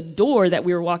facing the door that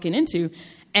we were walking into.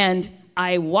 And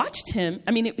I watched him.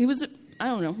 I mean, he was, I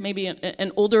don't know, maybe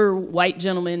an older white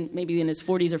gentleman, maybe in his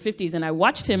 40s or 50s. And I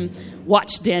watched him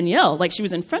watch Danielle, like she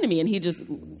was in front of me. And he just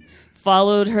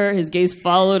followed her. His gaze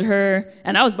followed her.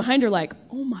 And I was behind her like,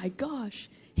 oh my gosh,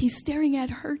 he's staring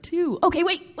at her too. Okay,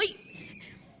 wait.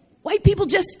 White people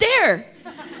just stare.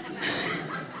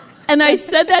 And I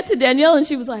said that to Danielle, and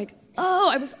she was like,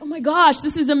 oh my gosh,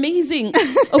 this is amazing.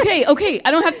 Okay,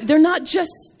 they're not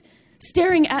just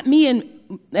staring at me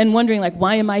and wondering like,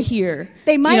 why am I here?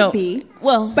 They might be.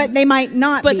 Well, but they might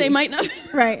not but be. They might not.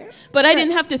 Right. But I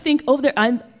didn't have to think,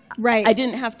 right. I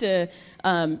didn't have to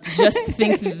just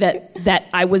think that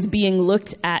I was being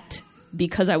looked at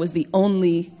because I was the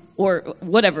only, or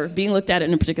whatever, being looked at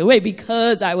in a particular way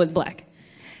because I was black.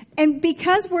 And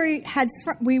because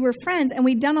we were friends and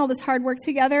we'd done all this hard work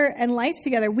together and life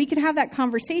together, we could have that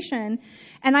conversation,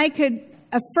 and I could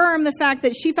affirm the fact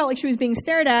that she felt like she was being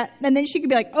stared at, and then she could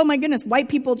be like, oh my goodness, white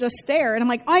people just stare. And I'm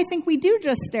like, oh, I think we do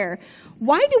just stare.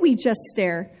 Why do we just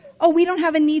stare? Oh, we don't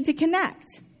have a need to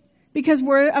connect because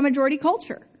we're a majority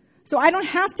culture. So I don't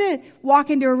have to walk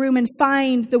into a room and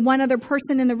find the one other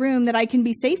person in the room that I can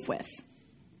be safe with.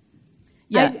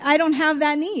 Yeah. I don't have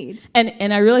that need.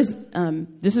 And I realize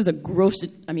this is a gross,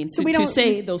 to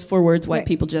say those 4 words, white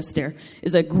people just stare,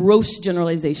 is a gross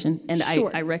generalization. And sure.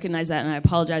 I recognize that, and I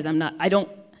apologize. I don't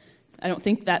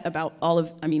think that about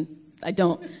I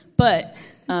don't. But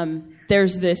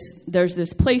there's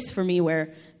this place for me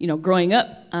where, growing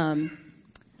up,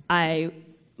 my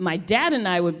dad and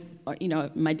I would,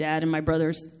 my dad and my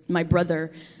brother,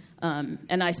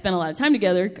 and I spent a lot of time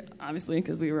together, obviously,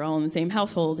 because we were all in the same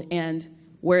household. And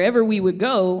wherever we would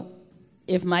go,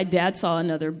 if my dad saw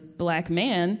another black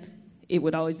man, it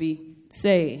would always be,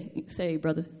 say,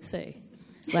 brother, say.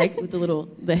 Like with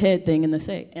the head thing and the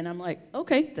say. And I'm like,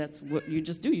 okay, that's what you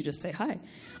just do. You just say hi.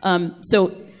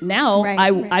 So now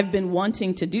I've been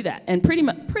wanting to do that. And pretty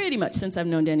much since I've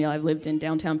known Danielle, I've lived in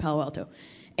downtown Palo Alto.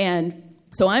 And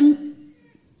so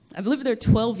I've lived there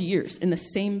 12 years in the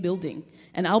same building.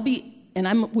 And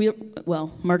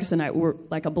Marcus and I were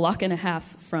like a block and a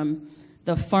half from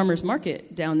the farmer's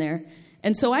market down there.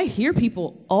 And so I hear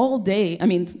people all day,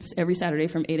 every Saturday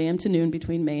from 8 a.m. to noon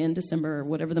between May and December, or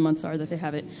whatever the months are that they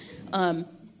have it. And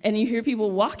you hear people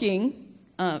walking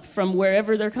from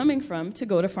wherever they're coming from to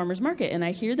go to farmer's market. And I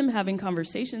hear them having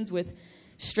conversations with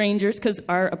strangers, because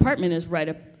our apartment is right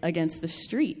up against the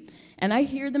street. And I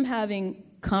hear them having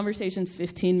conversations,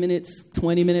 15 minutes,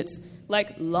 20 minutes,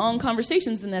 like long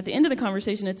conversations. And at the end of the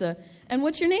conversation, it's and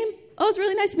what's your name? Oh, it's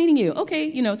really nice meeting you.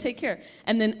 Okay, take care.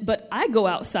 And then, but I go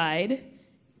outside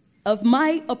of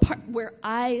my apartment where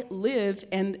I live,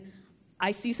 and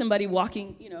I see somebody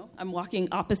walking, I'm walking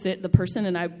opposite the person,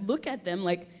 and I look at them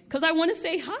because I want to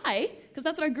say hi, because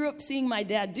that's what I grew up seeing my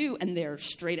dad do, and they're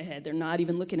straight ahead. They're not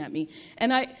even looking at me.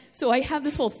 And so I have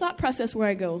this whole thought process where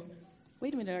I go,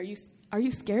 wait a minute, are you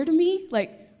scared of me?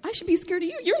 I should be scared of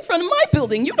you. You're in front of my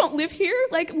building. You don't live here.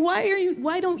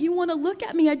 Why don't you want to look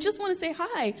at me? I just want to say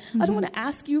hi. Mm-hmm. I don't want to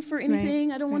ask you for anything.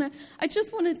 Right.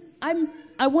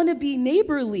 I want to be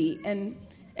neighborly, and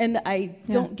I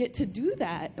don't get to do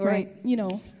that, or I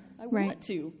want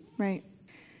to. Right.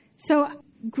 So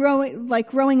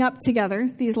growing up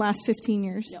together these last 15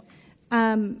 years,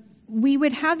 we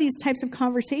would have these types of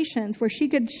conversations where she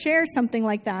could share something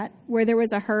like that, where there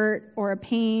was a hurt or a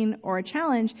pain or a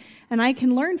challenge, and I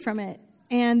can learn from it.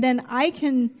 And then I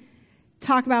can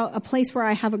talk about a place where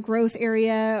I have a growth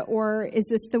area, or is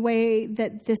this the way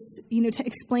that this, to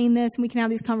explain this, and we can have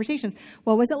these conversations.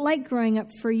 What was it like growing up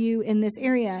for you in this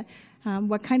area?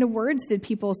 What kind of words did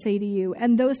people say to you?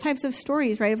 And those types of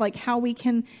stories, right, of how we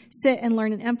can sit and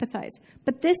learn and empathize.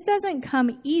 But this doesn't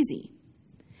come easy.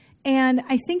 And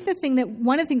I think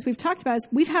one of the things we've talked about is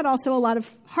we've had also a lot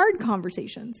of hard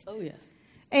conversations. Oh, yes.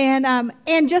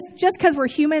 And just because we're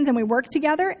humans and we work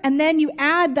together, and then you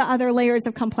add the other layers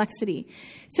of complexity.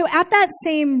 So at that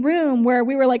same room where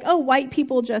we were like, oh, white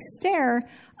people just stare,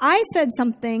 I said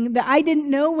something that I didn't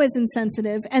know was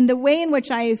insensitive, and the way in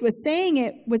which I was saying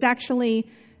it was actually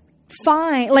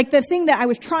fine. The thing that I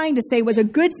was trying to say was a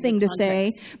good thing to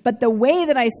say, but the way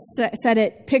that I said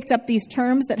it picked up these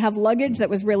terms that have luggage that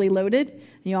was really loaded. And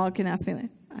you all can ask me that.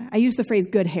 I used the phrase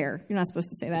good hair. You're not supposed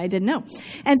to say that. I didn't know.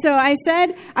 And so I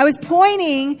said, I was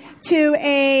pointing to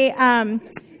an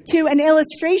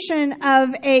illustration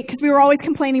because we were always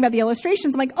complaining about the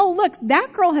illustrations. I'm like, oh, look,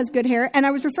 that girl has good hair. And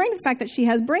I was referring to the fact that she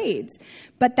has braids.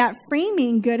 But that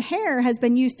framing good hair has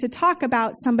been used to talk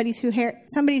about somebody's hair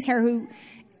who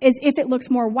is if it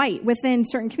looks more white within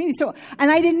certain communities. So,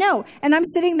 and I didn't know. And I'm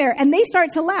sitting there, and they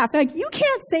start to laugh. They're like, you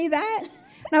can't say that.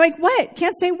 And I'm like, what?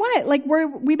 Can't say what?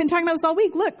 We've been talking about this all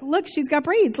week. Look, she's got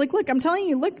braids. Look, I'm telling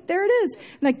you, look, there it is.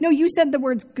 I'm no, you said the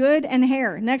words good and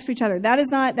hair next to each other.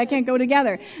 That can't go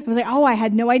together. I was like, oh, I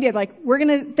had no idea.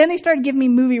 Then they started giving me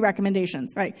movie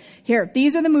recommendations. Right. Here,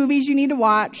 these are the movies you need to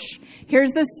watch.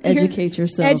 Here's this. Educate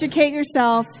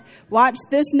yourself. Watch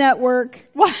this network,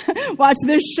 watch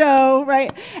this show, right?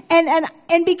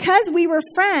 And because we were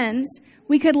friends,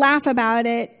 we could laugh about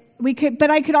it.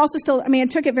 But I could also still, I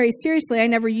took it very seriously. I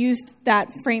never used that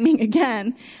framing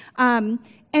again. And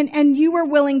you were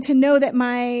willing to know that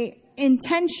my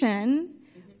intention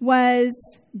was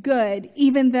good,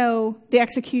 even though the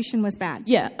execution was bad.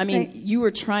 Yeah, right? You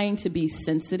were trying to be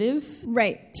sensitive,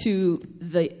 right, to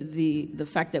the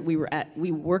fact that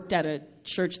we worked at a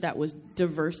church that was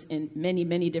diverse in many,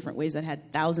 many different ways, that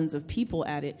had thousands of people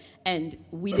at it, and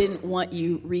we didn't want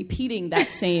you repeating that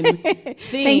same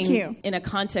thing in a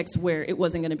context where it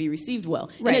wasn't going to be received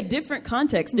well. Right. In a different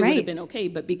context, it would have been okay,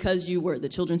 but because you were the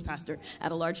children's pastor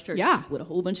at a large church with a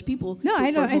whole bunch of people,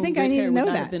 I think I need to know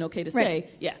that. Have been okay to say,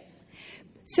 yeah.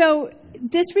 So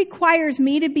this requires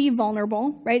me to be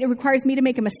vulnerable, right? It requires me to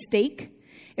make a mistake.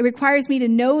 It requires me to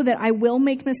know that I will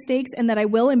make mistakes and that I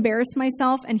will embarrass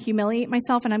myself and humiliate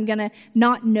myself, and I'm going to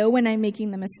not know when I'm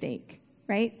making the mistake,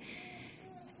 right?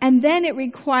 And then it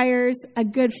requires a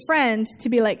good friend to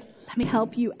be like, let me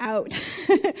help you out,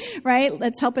 right?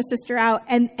 Let's help a sister out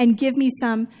and give me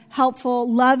some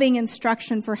helpful, loving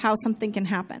instruction for how something can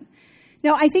happen.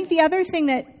 Now, I think the other thing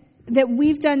that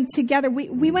we've done together,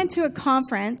 we went to a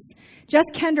conference,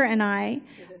 just Kendra and I,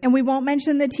 and we won't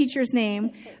mention the teacher's name,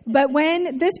 but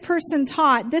when this person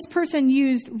taught, this person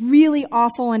used really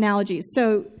awful analogies.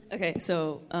 So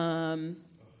the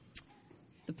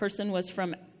person was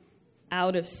from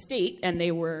out of state, and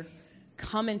they were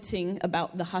commenting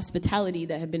about the hospitality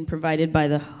that had been provided by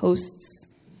the hosts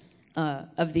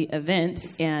of the event,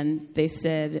 and they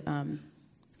said,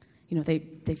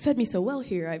 they fed me so well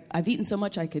here. I've eaten so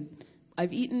much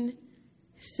I've eaten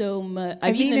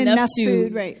enough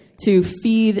food, right, to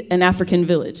feed an African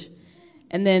village.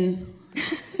 And then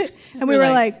and we were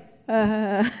like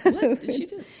what did she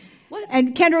do? What?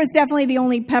 And Kendra was definitely the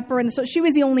only pepper in the salt. She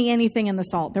was the only anything in the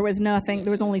salt. There was nothing.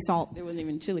 There was only salt. There wasn't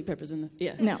even chili peppers in the.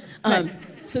 Yeah. No. Right.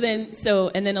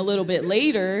 And then a little bit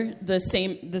later, the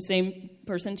same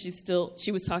person.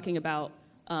 She was talking about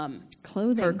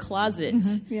clothing. Her closet.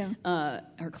 Mm-hmm. Yeah.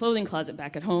 Her clothing closet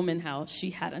back at home, and how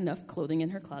she had enough clothing in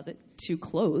her closet to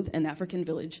clothe an African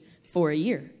village for a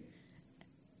year.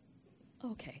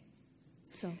 Okay.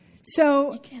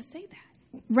 So you can't say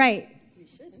that. Right.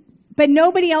 But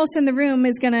nobody else in the room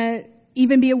is going to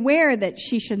even be aware that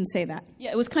she shouldn't say that.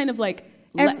 Yeah, it was kind of like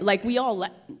we all.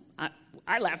 I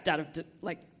I laughed out of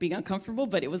like being uncomfortable,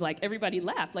 but it was like everybody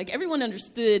laughed. Like everyone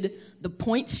understood the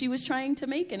point she was trying to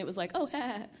make, and it was like, oh,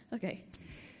 okay.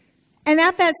 And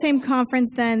at that same conference,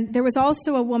 then, there was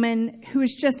also a woman who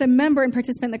was just a member and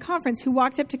participant in the conference who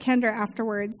walked up to Kendra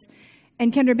afterwards,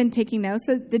 and Kendra had been taking notes.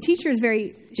 So the teacher is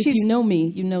very... If you know me,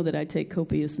 you know that I take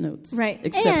copious notes. Right.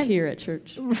 Except here at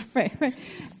church. Right.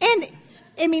 And,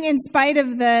 I mean, in spite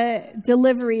of the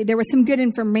delivery, there was some good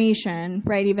information,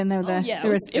 right, even though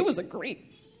it was a great...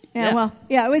 Yeah, well,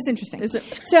 yeah, it was interesting.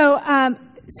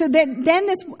 So then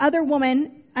this other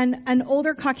woman... An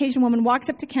older Caucasian woman walks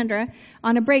up to Kendra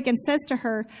on a break and says to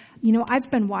her, you know,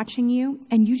 I've been watching you,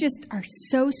 and you just are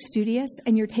so studious,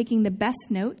 and you're taking the best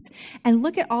notes, and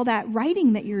look at all that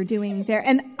writing that you're doing there.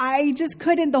 And I just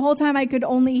couldn't, the whole time I could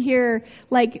only hear,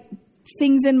 like,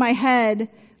 things in my head,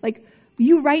 like,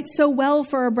 you write so well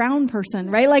for a brown person,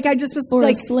 right? Like, I just was or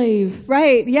like... a slave.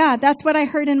 Right, yeah, that's what I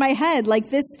heard in my head. Like,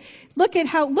 this... Look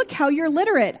how you're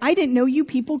literate. I didn't know you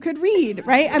people could read,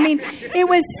 right? I mean, it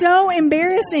was so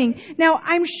embarrassing. Now,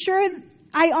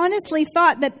 I honestly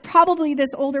thought that probably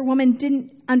this older woman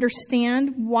didn't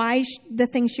understand why the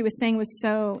thing she was saying was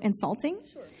so insulting.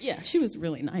 Sure. Yeah, she was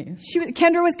really nice.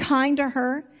 Kendra was kind to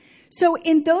her. So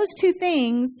in those two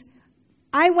things,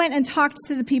 I went and talked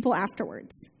to the people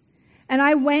afterwards. And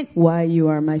I went... Why you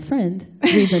are my friend,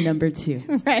 reason number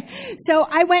 2. Right. So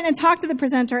I went and talked to the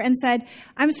presenter and said,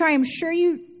 I'm sorry, I'm sure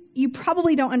you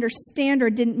probably don't understand or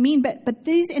didn't mean, but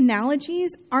these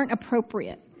analogies aren't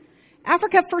appropriate.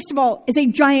 Africa, first of all, is a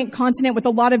giant continent with a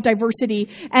lot of diversity,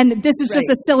 and this is just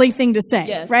a silly thing to say,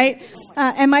 yes. Right?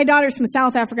 And my daughter's from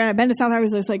South Africa, and I've been to South Africa, I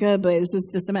was just like, oh boy, this is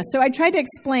just a mess. So I tried to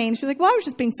explain. She was like, well, I was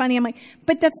just being funny. I'm like,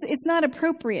 but it's not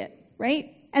appropriate,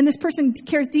 right? And this person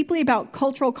cares deeply about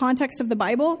cultural context of the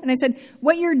Bible. And I said,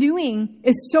 what you're doing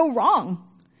is so wrong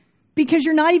because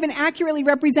you're not even accurately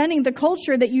representing the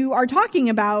culture that you are talking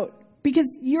about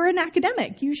because you're an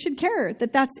academic. You should care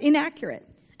that that's inaccurate.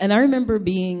 And I remember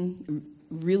being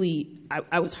really,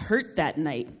 I was hurt that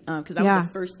night because that was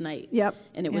the first night. Yep.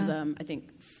 And it was, I think,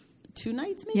 2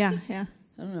 nights maybe? Yeah.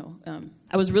 I don't know.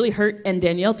 I was really hurt. And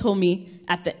Danielle told me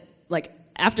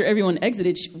after everyone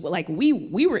exited,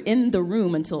 we were in the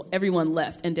room until everyone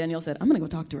left. And Danielle said, I'm going to go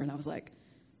talk to her. And I was like,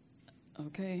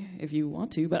 okay, if you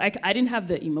want to. But I didn't have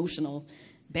the emotional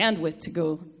bandwidth to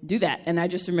go do that. And I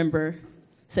just remember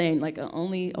saying, like,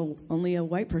 only a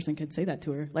white person could say that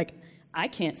to her. Like, I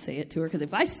can't say it to her because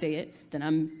if I say it, then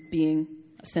I'm being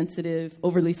sensitive,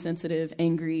 overly sensitive,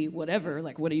 angry, whatever.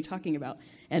 Like, what are you talking about?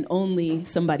 And only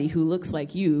somebody who looks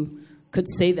like you could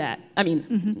say that,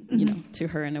 to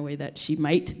her in a way that she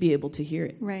might be able to hear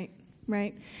it. Right.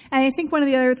 And I think one of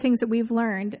the other things that we've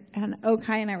learned, and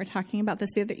Okai and I were talking about this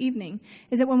the other evening,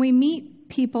 is that when we meet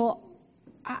people,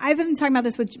 I've been talking about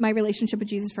this with my relationship with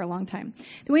Jesus for a long time.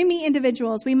 When we meet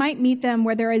individuals, we might meet them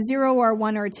where they're a 0 or a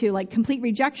 1 or a 2, like complete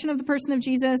rejection of the person of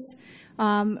Jesus,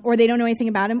 or they don't know anything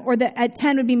about him, or at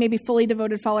 10 would be maybe fully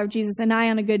devoted follower of Jesus, and I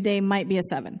on a good day might be a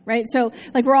 7, right? So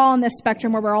like we're all on this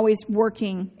spectrum where we're always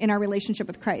working in our relationship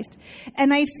with Christ.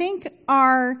 And I think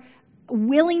our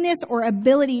willingness or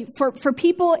ability for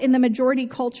people in the majority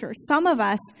culture, some of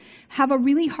us have a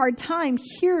really hard time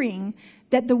hearing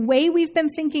that the way we've been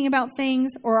thinking about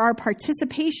things or our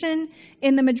participation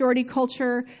in the majority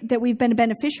culture, that we've been a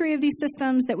beneficiary of these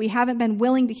systems, that we haven't been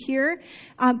willing to hear,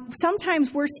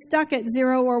 sometimes we're stuck at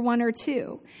 0 or 1 or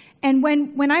 2. And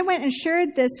when I went and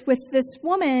shared this with this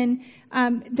woman,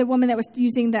 the woman that was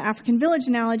using the African village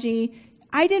analogy,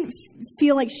 I didn't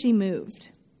feel like she moved.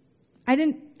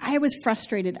 I was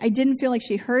frustrated. I didn't feel like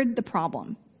she heard the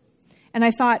problem. And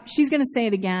I thought, she's going to say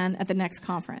it again at the next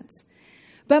conference.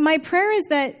 But my prayer is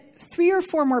that 3 or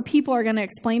 4 more people are going to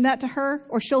explain that to her,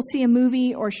 or she'll see a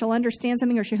movie, or she'll understand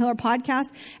something, or she'll hear a podcast,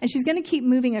 and she's going to keep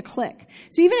moving a click.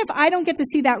 So even if I don't get to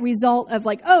see that result of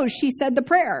like, oh, she said the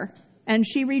prayer, and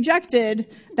she rejected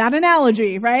that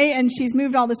analogy, right? And she's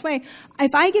moved all this way.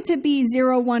 If I get to be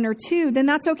 0, 1, or 2, then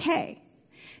that's okay.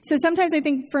 So sometimes I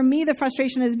think for me, the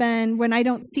frustration has been when I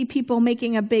don't see people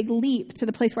making a big leap to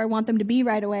the place where I want them to be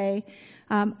right away.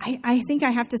 I think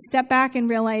I have to step back and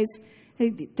realize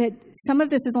that some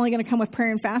of this is only going to come with prayer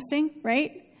and fasting,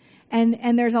 right?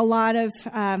 And there's a lot of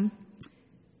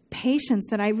patience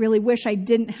that I really wish I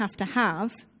didn't have to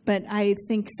have, but I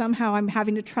think somehow I'm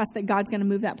having to trust that God's going to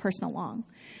move that person along.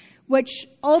 Which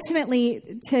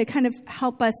ultimately, to kind of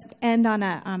help us end on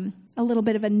a little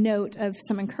bit of a note of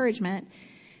some encouragement,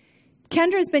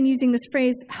 Kendra's been using this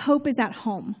phrase, hope is at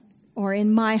home, or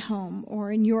in my home, or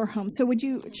in your home. So would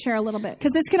you share a little bit?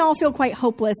 Because this can all feel quite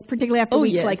hopeless, particularly after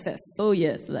weeks like this. Oh,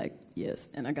 yes. Yes.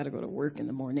 And I got to go to work in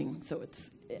the morning, so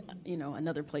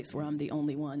another place where I'm the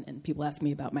only one, and people ask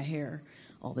me about my hair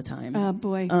all the time. Oh,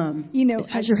 boy.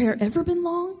 Has your hair ever been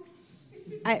long?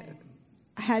 I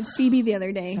had Phoebe the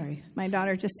other day. Sorry. My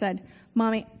daughter just said,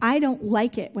 Mommy, I don't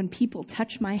like it when people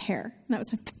touch my hair. And I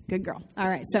was like, good girl. All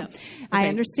right. So I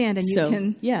understand. And you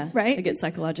can, right? I get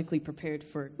psychologically prepared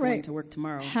for going to work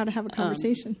tomorrow. How to have a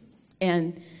conversation.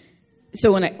 And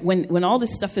so when all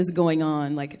this stuff is going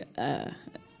on, like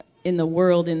in the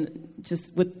world, and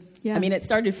just with, it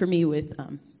started for me with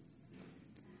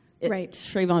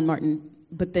Trayvon Martin,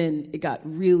 but then it got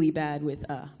really bad with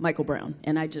Michael Brown,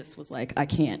 and I just was like, I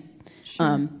can't.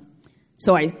 Sure.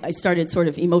 So I started sort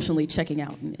of emotionally checking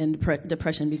out, and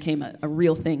depression became a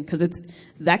real thing, because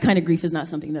that kind of grief is not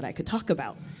something that I could talk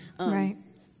about. Right.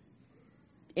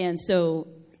 And so,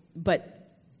 but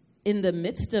in the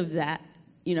midst of that,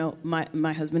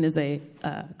 my husband is a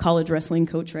college wrestling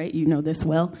coach, right? You know this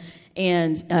well.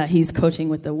 And he's coaching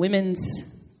with the women's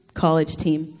college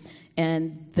team.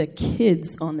 And the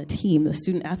kids on the team, the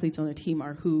student athletes on the team,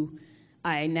 are who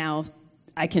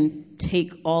I can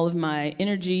take all of my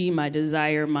energy, my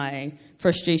desire, my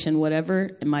frustration,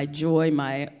 whatever, and my joy,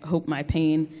 my hope, my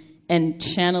pain, and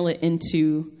channel it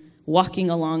into walking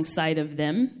alongside of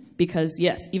them. Because,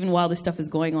 yes, even while this stuff is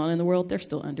going on in the world, they're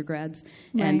still undergrads.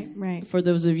 Right. For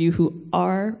those of you who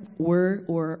were,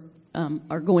 or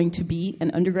are going to be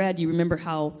an undergrad, you remember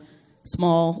how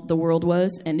small the world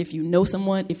was. And if you know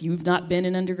someone, if you've not been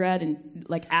an undergrad, and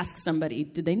ask somebody,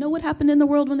 did they know what happened in the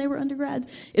world when they were undergrads?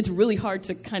 It's really hard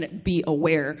to kind of be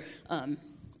aware. I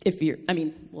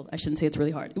shouldn't say it's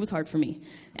really hard. It was hard for me.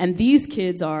 And these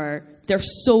kids they're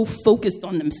so focused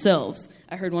on themselves.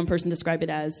 I heard one person describe it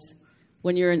as,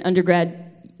 when you're an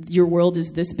undergrad, your world is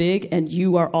this big, and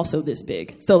you are also this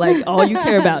big. So, all you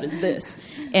care about is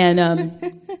this.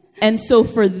 And so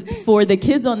for the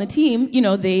kids on the team,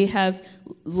 they have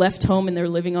left home and they're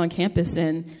living on campus,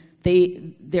 and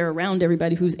they're around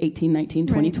everybody who's 18, 19,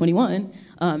 20, right.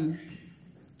 21.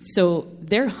 So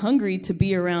they're hungry to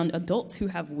be around adults who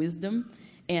have wisdom,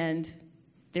 and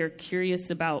they're curious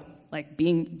about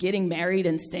getting married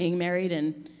and staying married,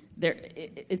 and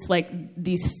it's like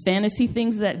these fantasy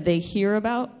things that they hear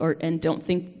about and don't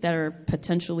think that are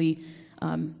potentially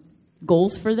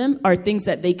goals for them are things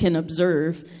that they can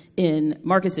observe in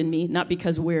Marcus and me, not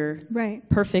because we're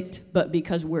perfect, but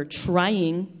because we're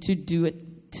trying to do it.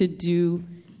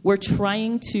 We're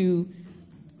trying to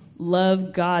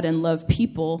love God and love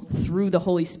people through the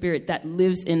Holy Spirit that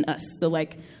lives in us. So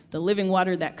the living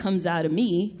water that comes out of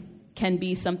me can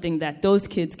be something that those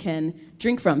kids can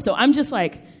drink from. So I'm just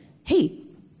like, hey,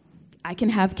 I can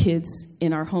have kids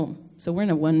in our home. So we're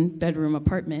in a 1-bedroom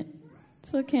apartment.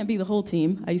 So it can't be the whole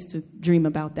team. I used to dream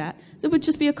about that. So it would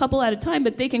just be a couple at a time,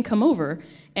 but they can come over.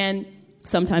 And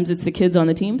sometimes it's the kids on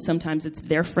the team. Sometimes it's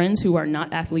their friends who are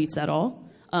not athletes at all,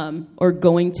 or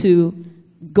going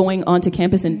onto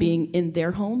campus and being in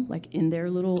their home, in their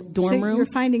little dorm room. You're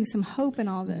finding some hope in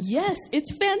all this. Yes,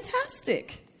 it's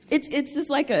fantastic. It's just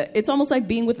it's almost like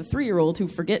being with a 3-year-old who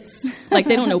forgets, they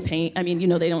don't know pain. I mean,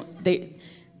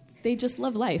 they just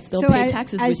love life. They'll pay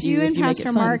taxes with you if you make it fun. As you and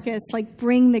Pastor Marcus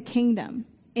bring the kingdom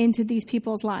into these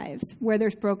people's lives where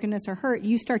there's brokenness or hurt,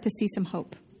 you start to see some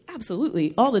hope.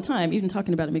 Absolutely, all the time. Even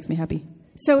talking about it makes me happy.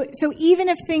 So even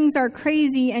if things are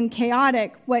crazy and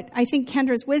chaotic, what I think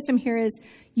Kendra's wisdom here is,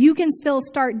 you can still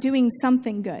start doing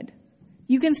something good.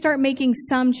 You can start making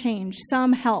some change,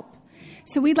 some help.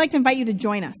 So we'd like to invite you to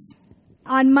join us.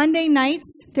 On Monday nights,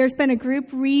 there's been a group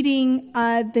reading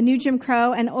the New Jim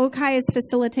Crow, and Okai is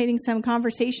facilitating some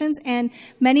conversations, and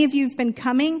many of you have been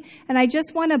coming. And I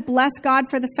just want to bless God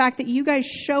for the fact that you guys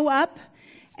show up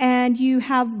and you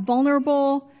have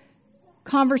vulnerable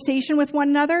conversation with one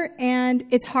another, and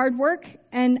it's hard work,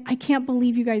 and I can't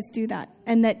believe you guys do that,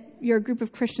 and that you're a group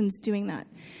of Christians doing that.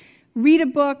 Read a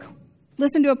book,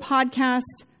 listen to a podcast,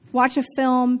 watch a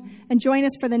film, and join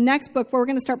us for the next book where we're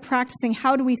going to start practicing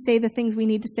how do we say the things we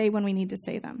need to say when we need to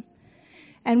say them.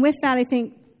 And with that, I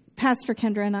think Pastor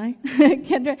Kendra and I,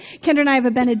 Kendra and I have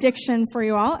a benediction for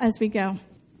you all as we go.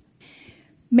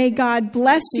 May God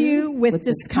bless you with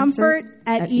discomfort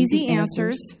at easy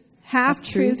answers,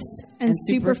 half-truths, and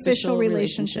superficial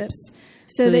relationships,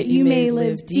 so that you may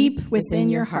live deep within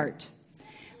your heart.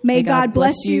 May God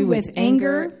bless you with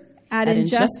anger at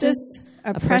injustice,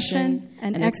 oppression,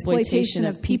 and exploitation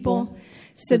of people,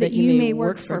 so that you may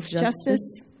work for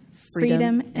justice,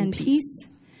 freedom, and peace.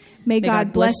 May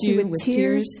God bless you with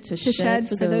tears to shed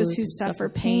for those who suffer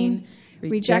pain,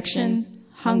 rejection,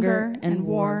 hunger, and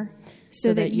war,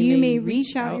 so that you may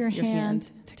reach out your hand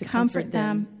to comfort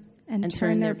them and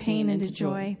turn their pain into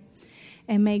joy.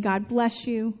 And may God bless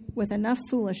you with enough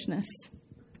foolishness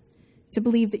to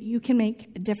believe that you can make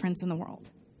a difference in the world,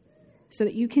 so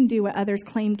that you can do what others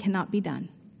claim cannot be done,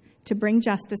 to bring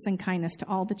justice and kindness to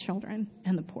all the children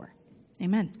and the poor.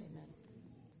 Amen.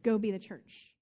 Go be the church.